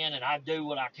work in and I do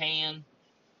what I can,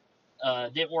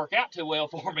 didn't work out too well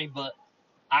for me, but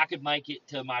I could make it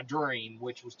to my dream,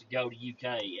 which was to go to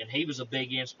UK. And he was a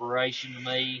big inspiration to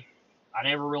me. I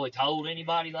never really told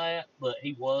anybody that, but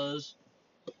he was.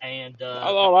 And I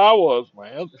thought I was,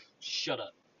 man. Shut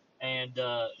up. And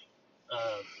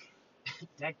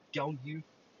daggone you.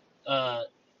 No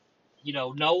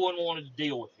one wanted to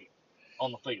deal with him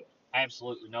on the field.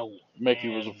 Absolutely no one. Mickey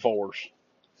was a force.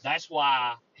 That's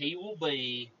why he will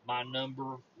be my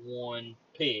number 1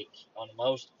 pick on the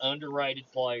most underrated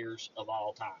players of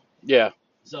all time. Yeah.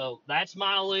 So that's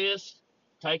my list.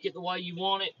 Take it the way you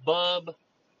want it. Bub,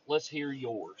 let's hear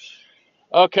yours.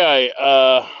 Okay.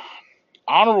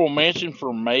 Honorable mention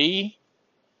for me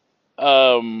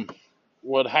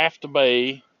would have to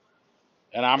be,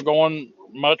 and I'm going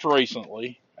much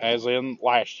recently, as in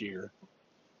last year,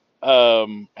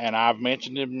 And I've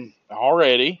mentioned him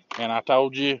already, and I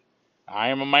told you I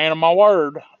am a man of my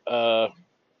word.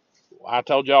 I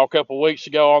told y'all a couple of weeks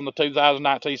ago on the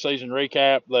 2019 season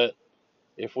recap that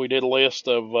if we did a list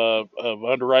of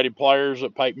underrated players,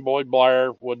 that Peyton Boyd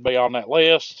Blair would be on that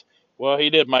list. Well,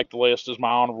 he did make the list as my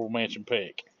honorable mention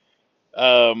pick.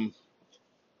 The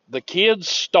kid's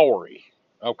story,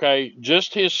 okay,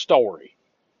 just his story,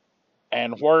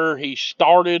 and where he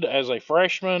started as a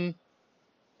freshman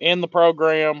in the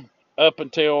program up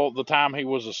until the time he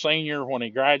was a senior when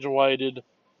he graduated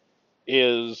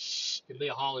is Could be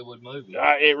a Hollywood movie.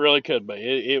 it really could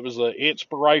be. It was an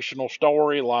inspirational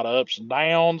story, a lot of ups and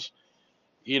downs,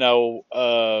 and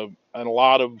a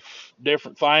lot of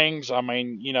different things. I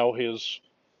mean, his,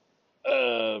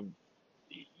 and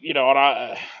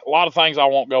a lot of things I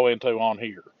won't go into on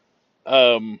here.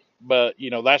 But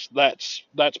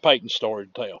that's Peyton's story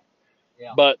to tell.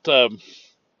 Yeah. But Love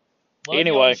you on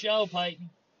anyway, the show, Peyton.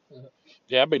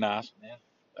 yeah, it'd be nice. Yeah.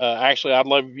 Actually, I'd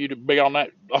love you to be on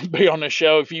this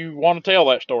show if you want to tell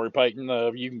that story, Peyton.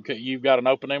 You've got an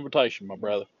open invitation, my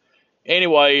brother.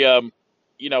 Anyway,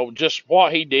 just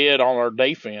what he did on our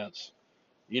defense.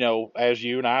 As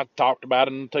you and I talked about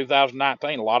in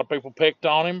 2019, a lot of people picked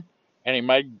on him, and he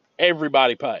made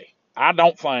everybody pay. I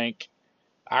don't think,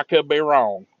 I could be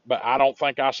wrong, but I don't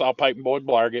think I saw Peyton Boyd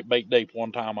Blair get beat deep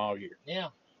one time all year. Yeah.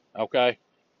 Okay,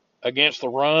 against the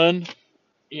run.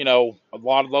 A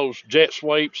lot of those jet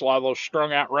sweeps, a lot of those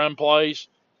strung out run plays,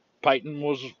 Peyton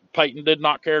did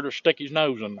not care to stick his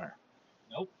nose in there.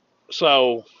 Nope.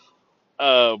 So,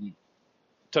 to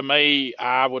me,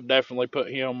 I would definitely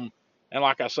put him. And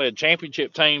like I said,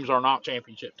 championship teams are not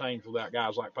championship teams without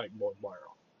guys like Peyton Boyd Blair.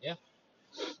 Yeah.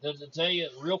 To tell you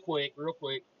real quick,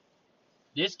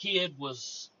 this kid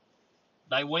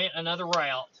they went another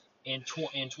route in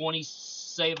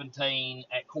 2017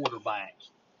 at quarterback.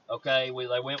 Okay,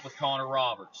 they went with Connor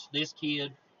Roberts. This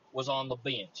kid was on the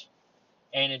bench.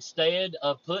 And instead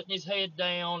of putting his head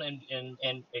down and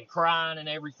crying and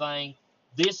everything,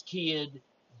 this kid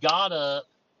got up,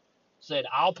 said,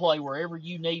 I'll play wherever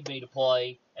you need me to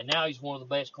play. And now he's one of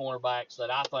the best cornerbacks that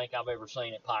I think I've ever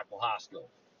seen at Pikeville High School.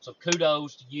 So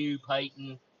kudos to you,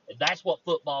 Peyton. That's what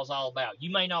football's all about. You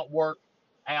may not work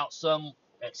out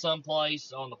at some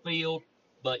place on the field,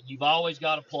 but you've always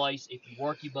got a place if you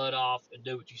work your butt off and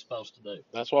do what you're supposed to do.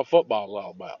 That's what football's all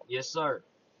about. Yes, sir.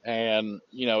 And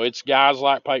it's guys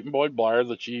like Peyton Boyd Blair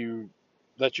that you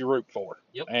root for.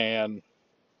 Yep. And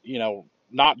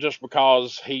not just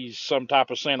because he's some type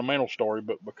of sentimental story,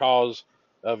 but because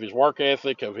of his work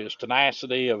ethic, of his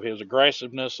tenacity, of his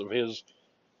aggressiveness, of his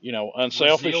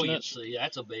unselfishness.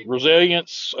 That's a big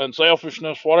resilience,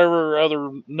 unselfishness, whatever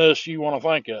otherness you want to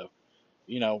think of.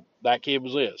 That kid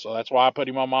was it. So that's why I put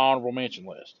him on my honorable mention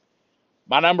list.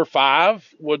 My number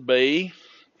 5 would be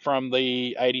from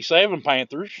the 87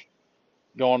 Panthers,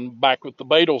 going back with the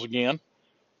Beatles again.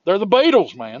 They're the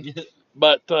Beatles, man.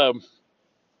 But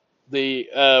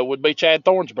would be Chad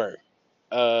Thornsberry.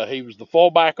 He was the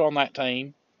fullback on that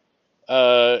team.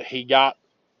 He got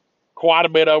quite a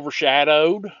bit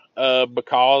overshadowed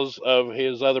because of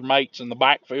his other mates in the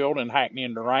backfield and Hackney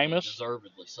and Doremus.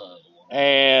 Deservedly so.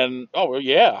 And,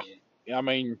 yeah. I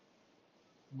mean,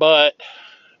 but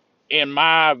in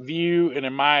my view and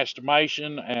in my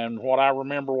estimation and what I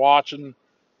remember watching,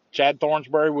 Chad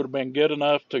Thornsberry would have been good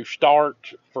enough to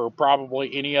start for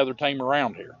probably any other team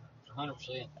around here.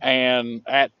 100%. And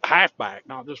at halfback,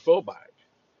 not just fullback.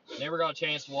 Never got a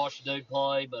chance to watch the dude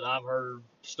play, but I've heard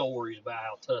stories about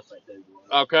how tough that dude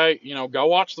was. Okay, go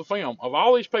watch the film. Of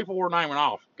all these people we're naming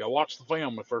off, go watch the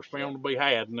film if there's film to be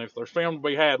had. And if there's film to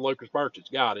be had, Lucas Burchett's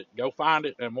got it. Go find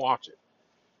it and watch it.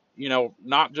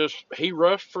 Not just, he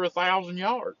rushed for 1,000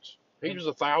 yards. He was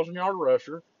a 1,000-yard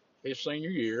rusher his senior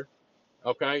year.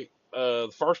 Okay,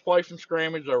 the first play from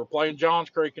scrimmage, they were playing Johns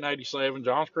Creek in 87.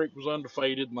 Johns Creek was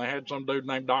undefeated, and they had some dude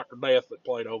named Dr. Death that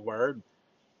played over there.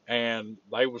 And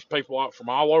they was people out from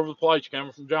all over the place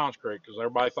coming from Johns Creek because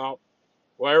everybody thought,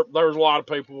 well, there was a lot of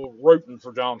people rooting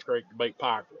for Johns Creek to beat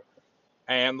Pikeville.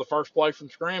 And the first play from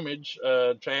scrimmage,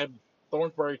 Chad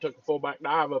Thornsberry took a fullback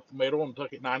dive up the middle and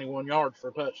took it 91 yards for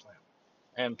a touchdown.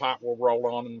 And Pikeville rolled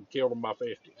on and killed them by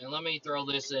 50. And let me throw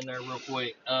this in there real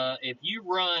quick. If you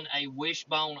run a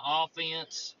wishbone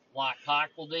offense like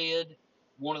Pikeville did,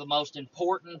 one of the most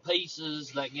important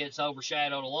pieces that gets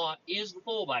overshadowed a lot is the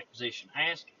fullback position.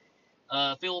 Ask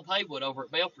Philip Haywood over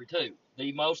at Belfry, too.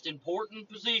 The most important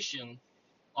position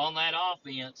on that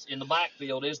offense in the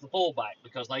backfield is the fullback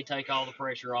because they take all the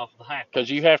pressure off of the halfback. Because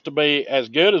you have to be as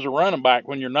good as a running back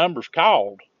when your number's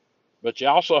called but you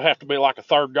also have to be like a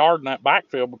third guard in that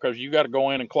backfield because you got to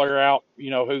go in and clear out,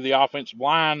 who the offensive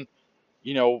line,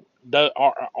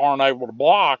 aren't able to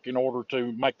block in order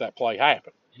to make that play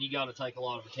happen. And you got to take a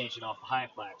lot of attention off the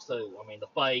halfbacks too. I mean, the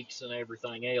fakes and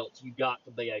everything else. You got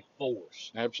to be a force.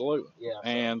 Absolutely. Yeah.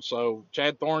 And so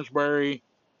Chad Thornsberry,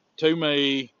 to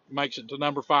me, makes it to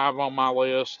number 5 on my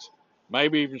list.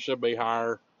 Maybe even should be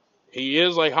higher. He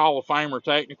is a Hall of Famer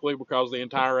technically because the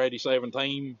entire '87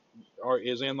 team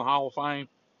is in the Hall of Fame.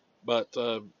 But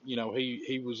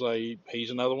he's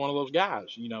another one of those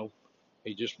guys.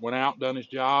 He just went out and done his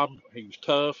job. He was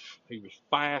tough. He was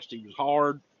fast. He was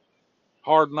hard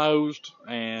nosed,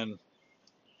 and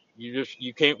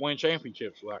you can't win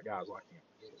championships without guys like him.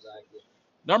 Exactly.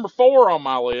 Number 4 on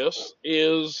my list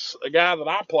is a guy that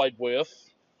I played with,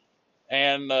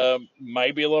 and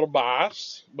maybe a little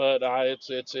biased, but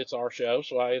it's our show,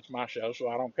 so it's my show, so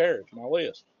I don't care. It's my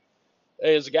list.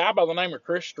 Is a guy by the name of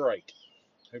Chris Strait,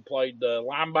 who played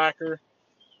linebacker.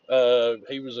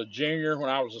 He was a junior when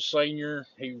I was a senior.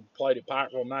 He played at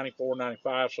Pikeville 94,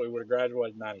 95, so he would have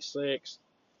graduated in 96.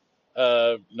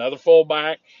 Another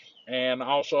fullback and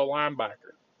also a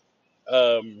linebacker.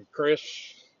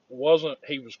 Chris wasn't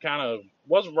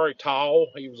very tall.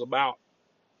 He was about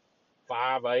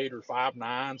 5'8" or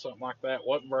 5'9", something like that.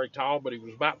 Wasn't very tall, but he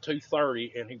was about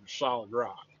 230, and he was solid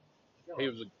rock. He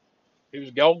was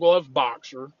a Gold Glove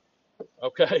boxer.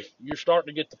 Okay, you're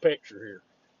starting to get the picture here.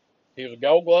 He was a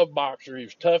Gold Glove boxer. He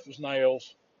was tough as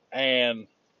nails, and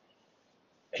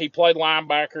he played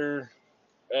linebacker.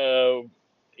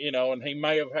 And he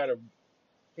may have had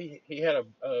he had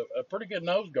a pretty good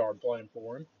nose guard playing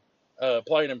for him.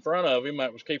 Playing in front of him,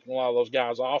 that was keeping a lot of those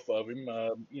guys off of him.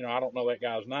 I don't know that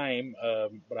guy's name,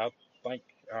 but I think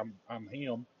I'm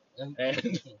him.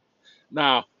 And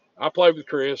now I played with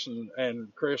Chris,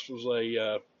 and Chris was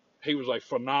a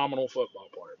phenomenal football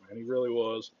player, man. He really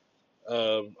was.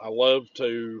 I love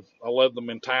the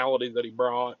mentality that he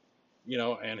brought,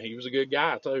 and he was a good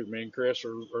guy too. Me and Chris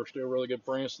are still really good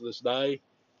friends to this day.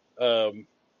 I'm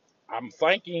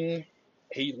thinking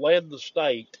he led the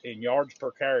state in yards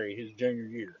per carry his junior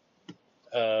year.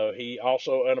 He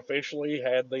also unofficially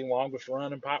had the longest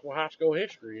run in Pikeville High School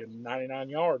history in 99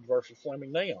 yards versus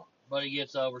Fleming Neon. But he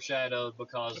gets overshadowed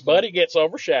because.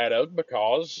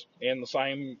 In the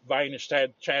same vein as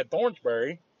Chad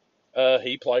Thornsberry,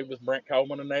 he played with Brent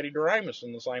Coleman and Eddie Doremus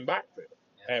in the same backfield.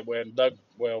 Yeah. And when the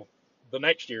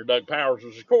next year Doug Powers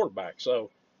was his quarterback.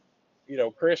 So,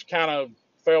 Chris kind of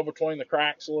fell between the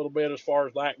cracks a little bit as far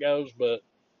as that goes. But,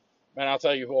 man, I'll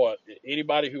tell you what,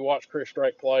 anybody who watched Chris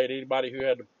Strait play, anybody who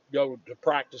had to go to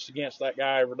practice against that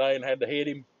guy every day and had to hit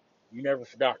him, you never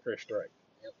forgot Chris Strait.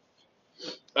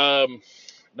 Yep.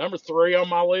 Number 3 on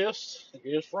my list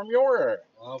is from your area.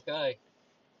 Okay.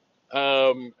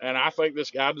 And I think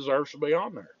this guy deserves to be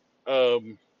on there.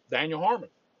 Daniel Harmon.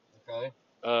 Okay.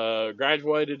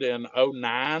 Graduated in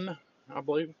 09, I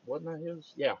believe. Wasn't that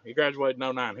his? Yeah, he graduated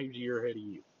in 09. He was a year ahead of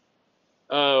you.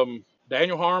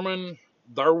 Daniel Harmon,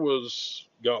 go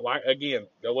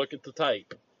look at the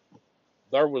tape.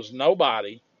 There was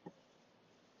nobody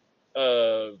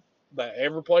that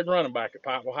ever played running back at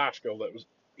Pikeville High School that was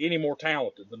any more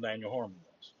talented than Daniel Harmon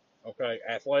was. Okay,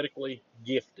 athletically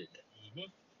gifted.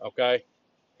 Mm-hmm. Okay,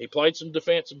 he played some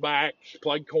defensive back,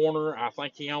 played corner. I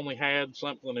think he only had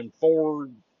something in 4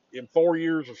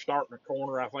 years of starting at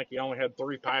corner. I think he only had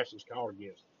 3 passes caught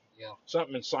against him. Yeah,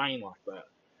 something insane like that.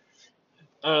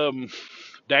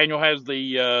 Daniel has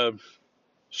the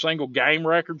single game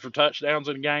record for touchdowns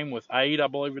in a game with 8, I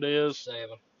believe it is.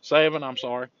 7. I'm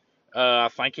sorry. I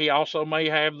think he also may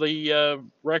have the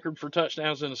record for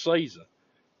touchdowns in a season.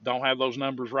 Don't have those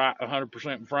numbers right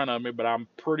 100% in front of me, but I'm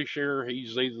pretty sure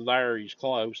he's either there or he's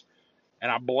close.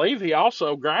 And I believe he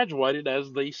also graduated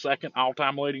as the second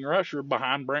all-time leading rusher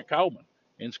behind Brent Coleman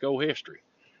in school history.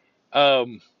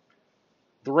 The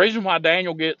reason why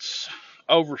Daniel gets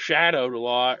overshadowed a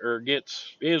lot or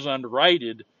is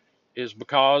underrated is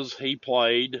because he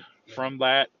played from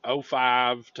that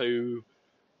 05 to,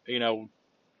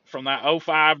 from that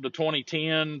 05 to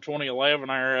 2010, 2011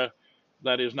 era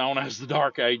that is known as the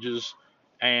Dark Ages.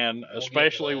 And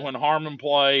especially when Harmon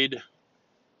played,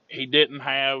 the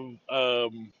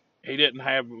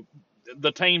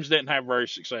teams didn't have very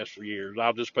successful years.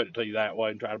 I'll just put it to you that way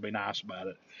and try to be nice about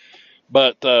it.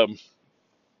 But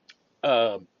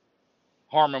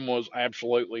Harmon was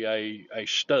absolutely a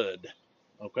stud.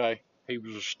 Okay, he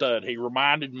was a stud. He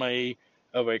reminded me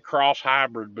of a cross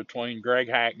hybrid between Greg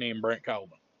Hackney and Brent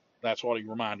Coleman. That's what he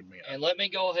reminded me of. And let me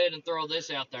go ahead and throw this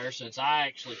out there since I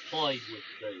actually played with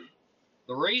the dude.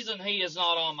 The reason he is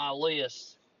not on my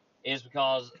list is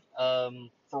because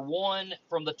for one,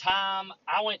 from the time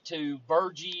I went to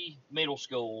Virgie Middle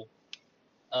School,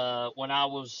 when I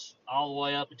was all the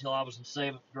way up until I was in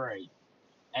 7th grade.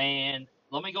 And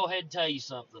let me go ahead and tell you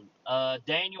something.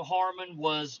 Daniel Harmon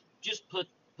was, just put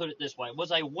it this way,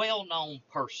 was a well-known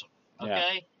person.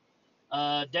 Okay.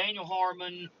 Daniel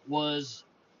Harmon was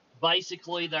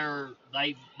basically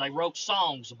they wrote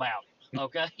songs about it.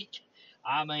 Okay.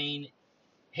 I mean,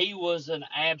 he was an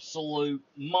absolute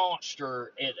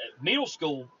monster at middle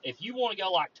school. If you want to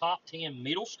go like top 10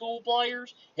 middle school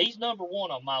players, he's number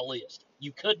one on my list.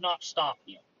 You could not stop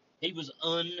him. He was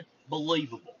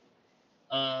unbelievable.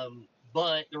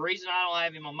 But the reason I don't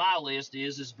have him on my list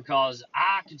is because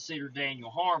I consider Daniel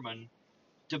Harmon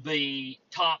to be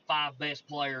top 5 best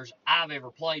players I've ever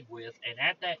played with. And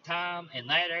at that time, in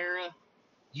that era,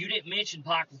 you didn't mention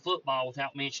Pikeville football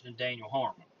without mentioning Daniel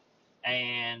Harmon.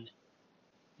 And,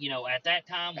 you know, at that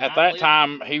time, At that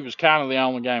time, he was kind of the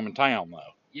only game in town,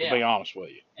 though, to be honest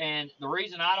with you. And the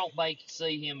reason I don't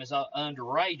see him as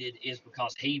underrated is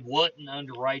because he wasn't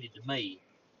underrated to me.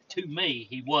 To me,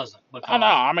 he wasn't. I know.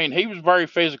 I mean, he was very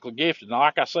physically gifted. And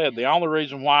like I said, the only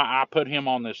reason why I put him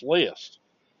on this list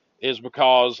is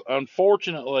because,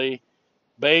 unfortunately,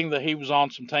 being that he was on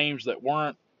some teams that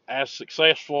weren't as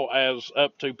successful as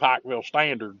up to Pikeville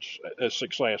standards as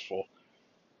successful,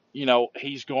 you know,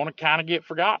 he's going to kind of get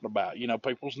forgotten about. You know,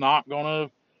 people's not going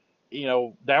to, you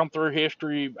know, down through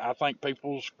history, I think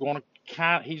he's going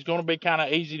to be kind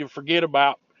of easy to forget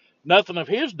about. Nothing of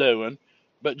his doing,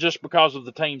 but just because of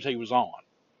the teams he was on.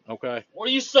 Okay. What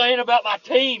are you saying about my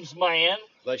teams, man?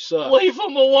 They suck. Leave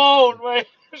them alone, man.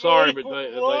 Sorry, but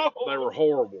they were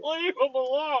horrible. Leave them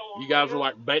alone. You guys were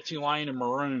like Betsy Lane and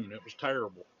Maroon. It was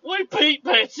terrible. We beat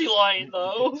Betsy Lane,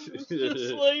 though. Just leave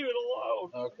it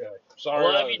alone. Okay. Sorry. I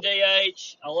love you,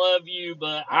 DH. I love you,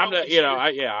 but I'm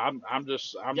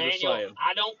just saying.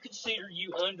 I don't consider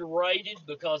you underrated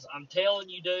because I'm telling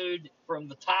you, dude, from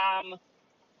the time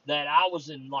that I was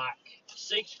in like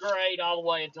 6th grade all the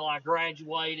way until I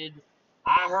graduated,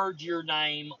 I heard your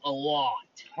name a lot.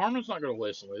 Harmon's not going to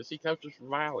listen to this. He coaches for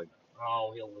Valley.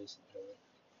 Oh, he'll listen to it.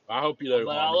 I hope you do.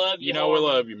 But Harmon. I love you. You know Harmon. we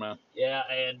love you, man. Yeah,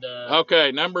 and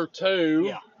okay, number 2.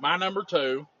 Yeah. My number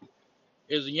 2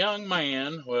 is a young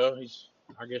man. Well,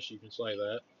 I guess you can say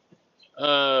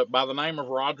that. By the name of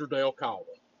Roger Dale Caldwell.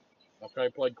 Okay,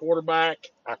 played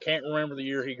quarterback. I can't remember the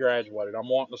year he graduated. I'm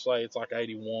wanting to say it's like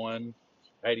 81,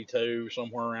 82,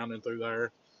 somewhere around in through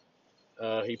there.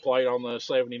 He played on the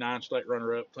 79 state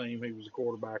runner-up team. He was a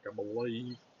quarterback, I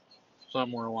believe,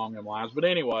 somewhere along them lines. But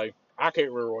anyway, I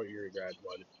can't remember what year he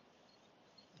graduated.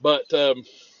 But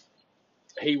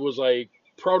he was a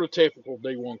prototypical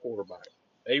D1 quarterback,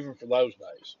 even for those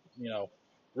days. You know,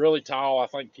 really tall. I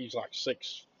think he's like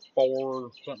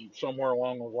 6'4", somewhere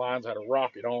along those lines. Had a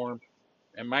rocket arm.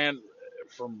 And, man,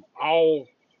 from all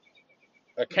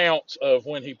accounts of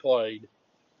when he played,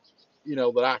 you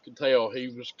know, that I could tell, he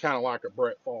was kind of like a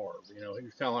Brett Favre. You know, he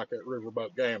was kind of like that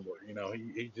riverboat gambler. You know,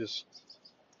 he just,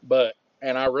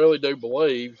 and I really do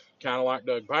believe, kind of like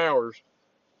Doug Powers,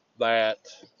 that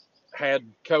had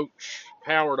Coach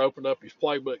Howard opened up his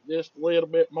playbook just a little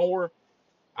bit more,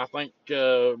 I think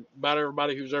about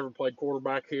everybody who's ever played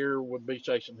quarterback here would be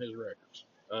chasing his records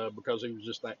because he was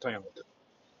just that talented.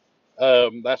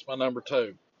 That's my number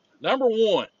 2. Number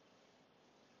 1.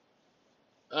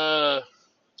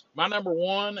 My number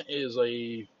 1 is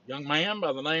a young man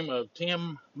by the name of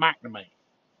Tim McNamee.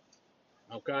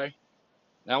 Okay?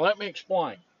 Now let me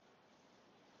explain.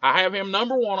 I have him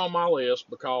number 1 on my list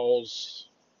because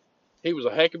he was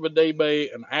a heck of a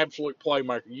DB, an absolute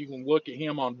playmaker. You can look at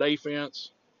him on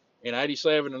defense in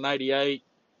 87 and 88,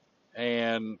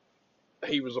 and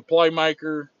he was a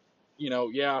playmaker. You know,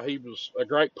 yeah, he was a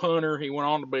great punter. He went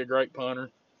on to be a great punter.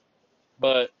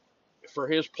 But for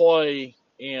his play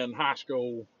in high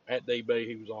school at DB,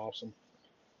 he was awesome.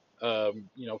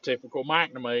 You know, typical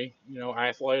McNamee, you know,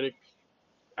 athletic,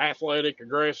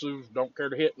 aggressive, don't care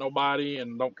to hit nobody,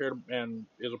 and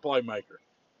is a playmaker.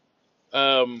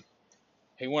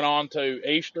 He went on to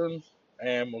Eastern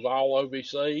and was all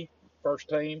OVC, first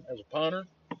team as a punter.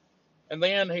 And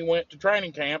then he went to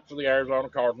training camp for the Arizona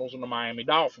Cardinals and the Miami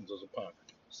Dolphins as a punter.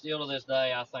 Still to this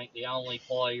day, I think the only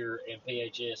player in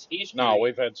PHS history. No,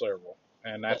 we've had several,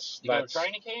 and that's go to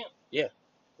training camp. Yeah,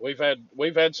 we've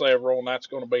had several, and that's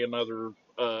going to be another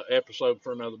episode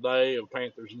for another day of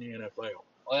Panthers in the NFL.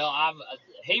 Well,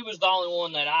 he was the only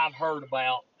one that I've heard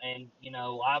about, and you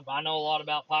know, I know a lot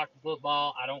about Pikeville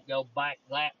football. I don't go back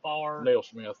that far. Neil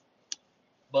Smith.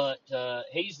 But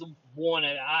he's the one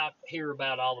that I hear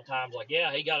about all the time. Like,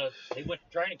 yeah, he went to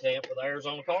training camp with the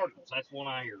Arizona Cardinals. That's the one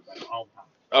I hear about all the time.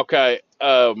 Okay.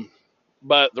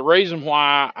 But the reason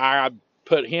why I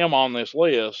put him on this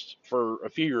list for a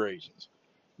few reasons.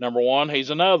 Number one, he's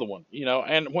another one,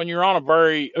 and when you're on a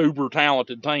very uber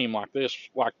talented team like this,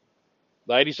 like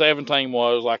the 87 team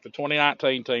was, like the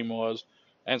 2019 team was,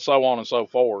 and so on and so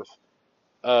forth,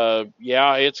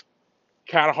 yeah, it's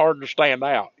kind of hard to stand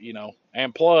out,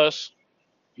 and plus,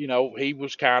 he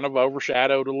was kind of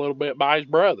overshadowed a little bit by his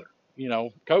brother,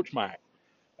 Coach Mack.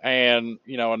 And,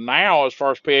 and now as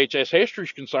far as PHS history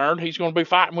is concerned, he's going to be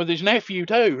fighting with his nephew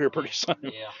too here pretty soon.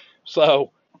 Yeah.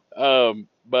 So,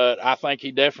 but I think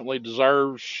he definitely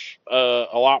deserves a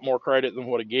lot more credit than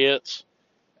what he gets.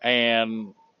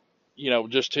 And,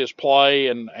 just his play.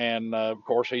 And of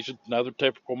course, he's another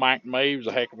typical Mac and me. He's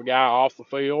a heck of a guy off the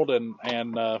field and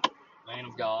Man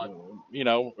of God.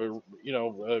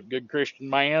 A good Christian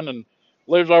man and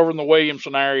lives over in the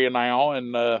Williamson area now.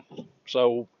 And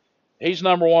so he's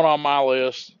number one on my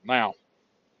list. Now,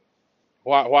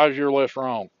 why is your list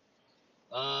wrong?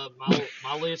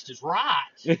 My list is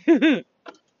right.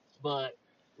 But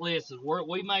listen,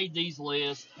 we made these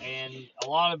lists, and a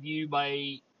lot of you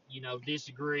may,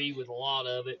 disagree with a lot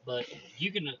of it, but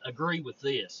you can agree with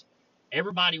this.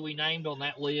 Everybody we named on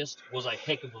that list was a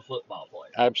heck of a football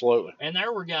player. Absolutely. And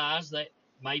there were guys that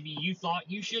maybe you thought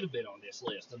you should have been on this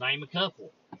list. To name a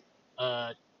couple.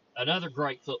 Another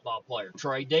great football player,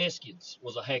 Trey Deskins,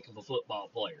 was a heck of a football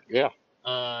player. Yeah.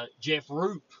 Jeff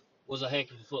Roop was a heck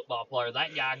of a football player.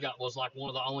 That guy was like one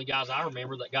of the only guys I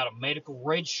remember that got a medical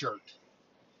red shirt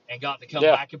and got to come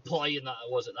back and play in the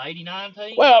 89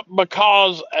 team? Well,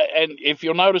 because, and if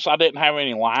you'll notice, I didn't have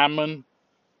any linemen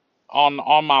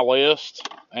on my list,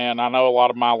 and I know a lot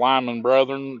of my lineman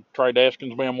brethren, Trey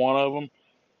Deskins being one of them,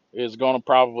 is going to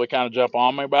probably kind of jump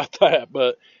on me about that,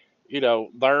 but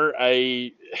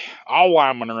all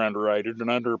linemen are underrated and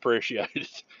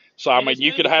underappreciated. So, I mean,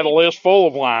 you could have had a list full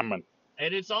of linemen.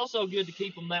 And it's also good to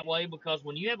keep them that way because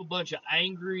when you have a bunch of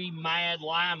angry, mad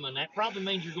linemen, that probably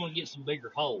means you're going to get some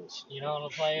bigger holes. You know what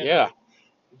I'm saying? Yeah.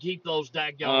 Keep those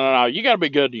daggone. No. You got to be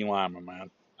good to your linemen,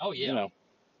 man. Oh, yeah.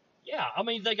 Yeah, I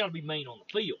mean, they got to be mean on the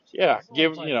field. Yeah,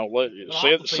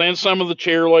 send some of the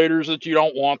cheerleaders that you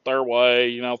don't want their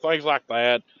way, things like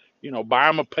that. Buy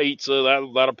them a pizza.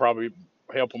 That'll probably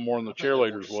help them more than the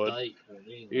cheerleaders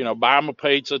would. Buy them a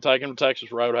pizza, take them to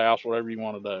Texas Roadhouse, whatever you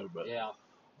want to do. But yeah.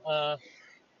 A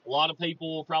lot of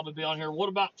people will probably be on here. What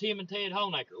about Tim and Ted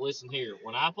Honaker? Listen here.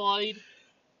 When I played,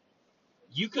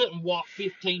 you couldn't walk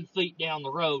 15 feet down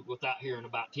the road without hearing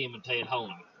about Tim and Ted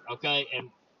Honaker. Okay? And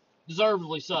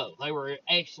deservedly so. They were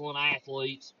excellent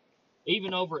athletes.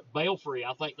 Even over at Belfry,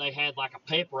 I think they had like a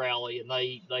pep rally and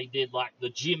they did like the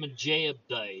Jim and Jeb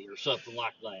Day or something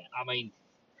like that. I mean,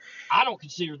 I don't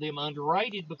consider them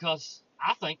underrated because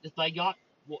I think that they got,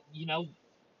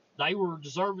 they were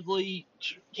deservedly.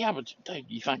 Yeah, but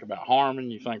you think about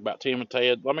Harmon, you think about Tim and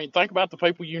Ted. I mean, think about the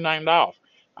people you named off.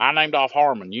 I named off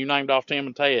Harmon. You named off Tim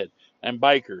and Ted and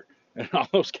Baker and all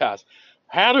those guys.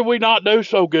 How did we not do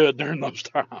so good during those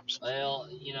times? Well,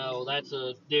 that's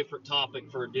a different topic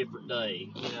for a different day,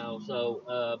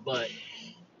 but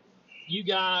you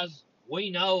guys,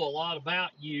 we know a lot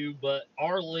about you, but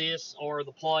our lists are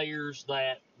the players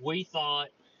that we thought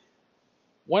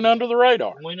went under the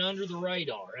radar.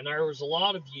 And there was a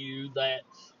lot of you that,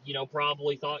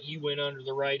 probably thought you went under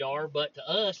the radar, but to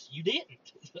us, you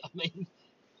didn't.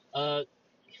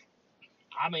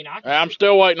 I'm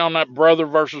still waiting on that brother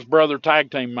versus brother tag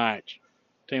team match,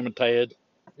 Tim and Ted.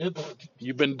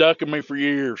 You've been ducking me for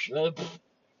years.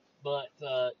 But,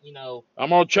 I'm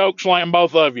going to choke slam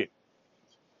both of you.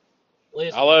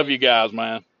 Listen, I love you guys,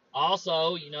 man.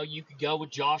 Also, you could go with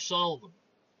Josh Sullivan.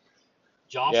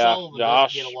 Josh Sullivan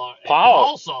doesn't get a lot.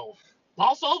 Paul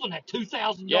Sullivan had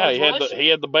 2,000 yards. Yeah, he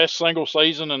had the best single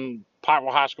season in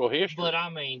Pikeville High School history. But I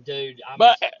mean, dude.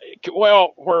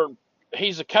 Where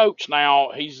he's a coach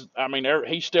now, he's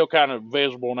still kind of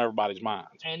visible in everybody's minds.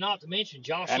 And not to mention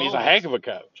Josh. And he's a heck of a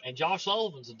coach. And Josh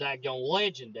Sullivan's a daggone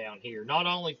legend down here. Not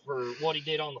only for what he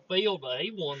did on the field, but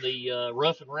he won the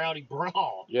Rough and Rowdy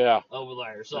Brawl. Yeah. Over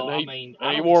there. So he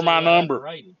wore my number.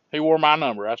 Underrated. He wore my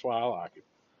number. That's why I like him.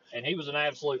 And he was an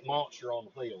absolute monster on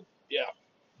the field. Yeah.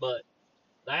 But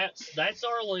that's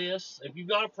our list. If you've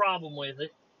got a problem with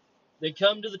it, then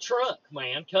come to the truck,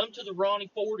 man. Come to the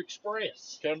Ronnie Ford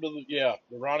Express. The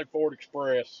Ronnie Ford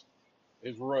Express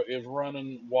is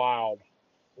running wild.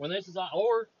 When this is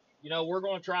we're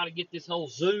going to try to get this whole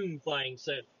Zoom thing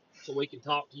set so we can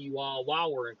talk to you all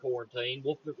while we're in quarantine.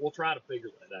 We'll try to figure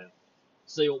that out.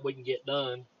 See what we can get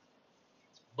done.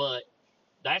 But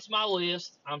that's my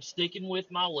list. I'm sticking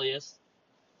with my list,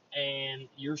 and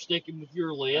you're sticking with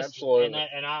your list. Absolutely.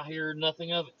 And I hear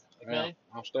nothing of it. Okay. Yeah,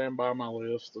 I'll stand by my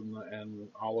list, and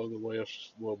all of the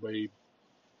lists will be.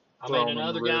 I mean, thrown in the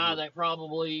another guy river. that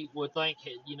probably would think,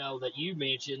 that you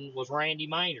mentioned was Randy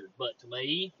Maynard. But to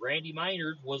me, Randy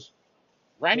Maynard was.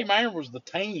 Randy Maynard was the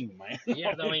team, man. Yeah,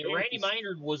 I mean, Randy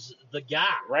Maynard was the guy.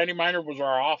 Randy Maynard was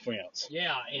our offense.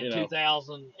 Yeah, in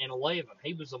 2011,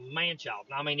 he was a man-child.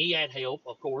 I mean, he had help,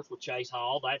 of course, with Chase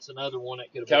Hall. That's another one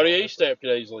that could have Cody been. Estep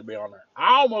could easily be on there.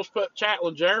 I almost put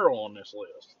Chatlin Jarrell on this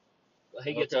list.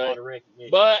 He gets a lot of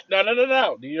recognition. But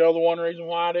no. Do you know the one reason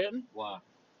why I didn't? Why?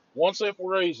 One simple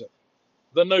reason: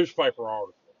 the newspaper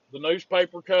article, the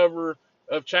newspaper cover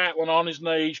of Chatlin on his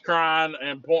knees, crying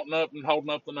and pointing up and holding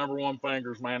up the number one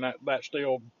fingers. Man, that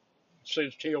still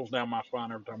sends chills down my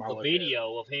spine every time I look at it. The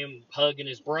video of him hugging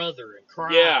his brother and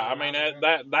crying. Yeah, I mean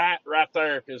that right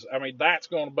there, because I mean that's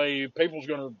going to be, people's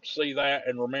going to see that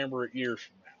and remember it years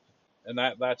from now, and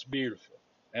that's beautiful.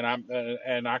 And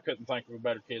I couldn't think of a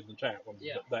better kid than Chatlin.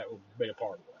 Yeah. That would be a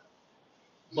part of that.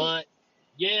 But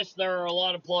yes, there are a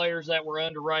lot of players that were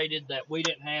underrated that we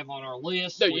didn't have on our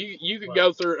list. So you could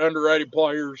go through underrated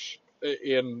players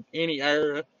in any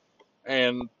era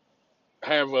and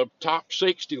have a top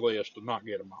 60 list and not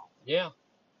get them all. Yeah,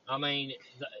 I mean,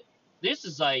 this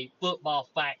is a football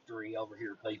factory over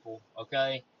here, people.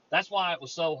 Okay, that's why it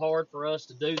was so hard for us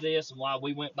to do this, and why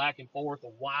we went back and forth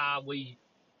on why we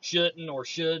shouldn't or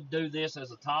should do this as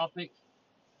a topic.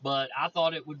 But I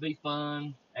thought it would be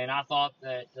fun, and I thought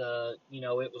that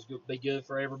it was be good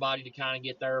for everybody to kind of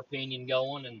get their opinion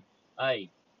going. And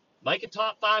hey, make a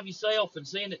top 5 yourself and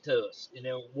send it to us.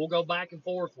 We'll go back and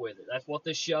forth with it. That's what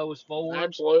this show is for.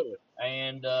 Absolutely.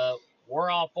 And we're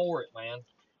all for it, man.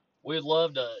 We'd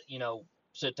love to,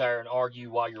 sit there and argue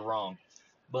why you're wrong.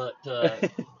 But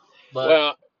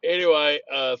well, anyway,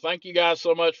 thank you guys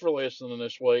so much for listening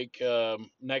this week.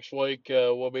 Next week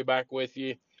we'll be back with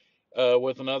you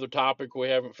with another topic. We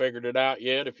haven't figured it out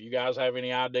yet. If you guys have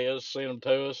any ideas, send them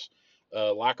to us.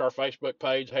 Like our Facebook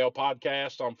page, Hail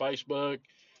Podcast on Facebook.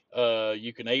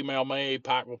 You can email me,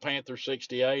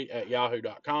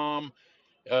 PikevillePanther68@yahoo.com.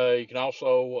 You can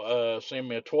also send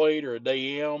me a tweet or a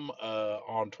DM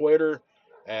on Twitter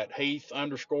at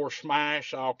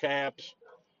Heath_Smash, all caps.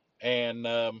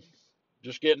 And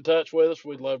just get in touch with us.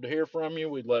 We'd love to hear from you.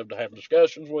 We'd love to have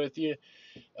discussions with you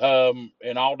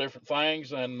and all different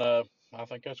things. And I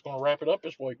think that's going to wrap it up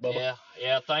this week, Bubba.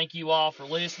 Yeah. Thank you all for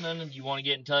listening. If you want to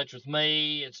get in touch with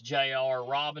me, it's J.R.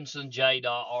 Robinson,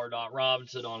 J.R.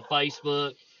 Robinson on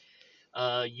Facebook.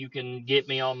 You can get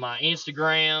me on my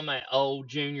Instagram at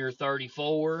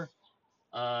oldjunior34.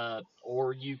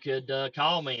 Or you could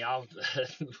call me. I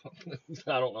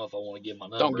don't know if I want to give my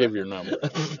number. Don't give your number.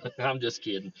 I'm just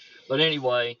kidding. But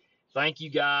anyway, thank you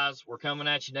guys. We're coming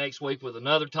at you next week with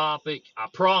another topic. I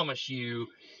promise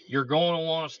you're going to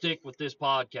want to stick with this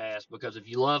podcast, because if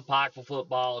you love Pikeville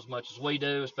football as much as we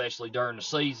do, especially during the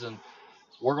season,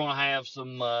 we're going to have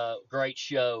some great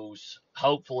shows.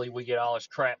 Hopefully we get all this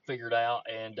crap figured out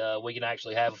and we can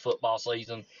actually have a football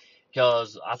season,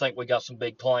 because I think we got some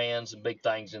big plans and big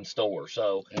things in store.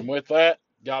 So, and with that,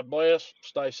 God bless.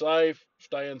 Stay safe.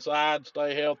 Stay inside.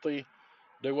 Stay healthy.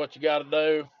 Do what you got to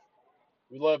do.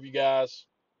 We love you guys.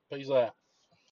 Peace out.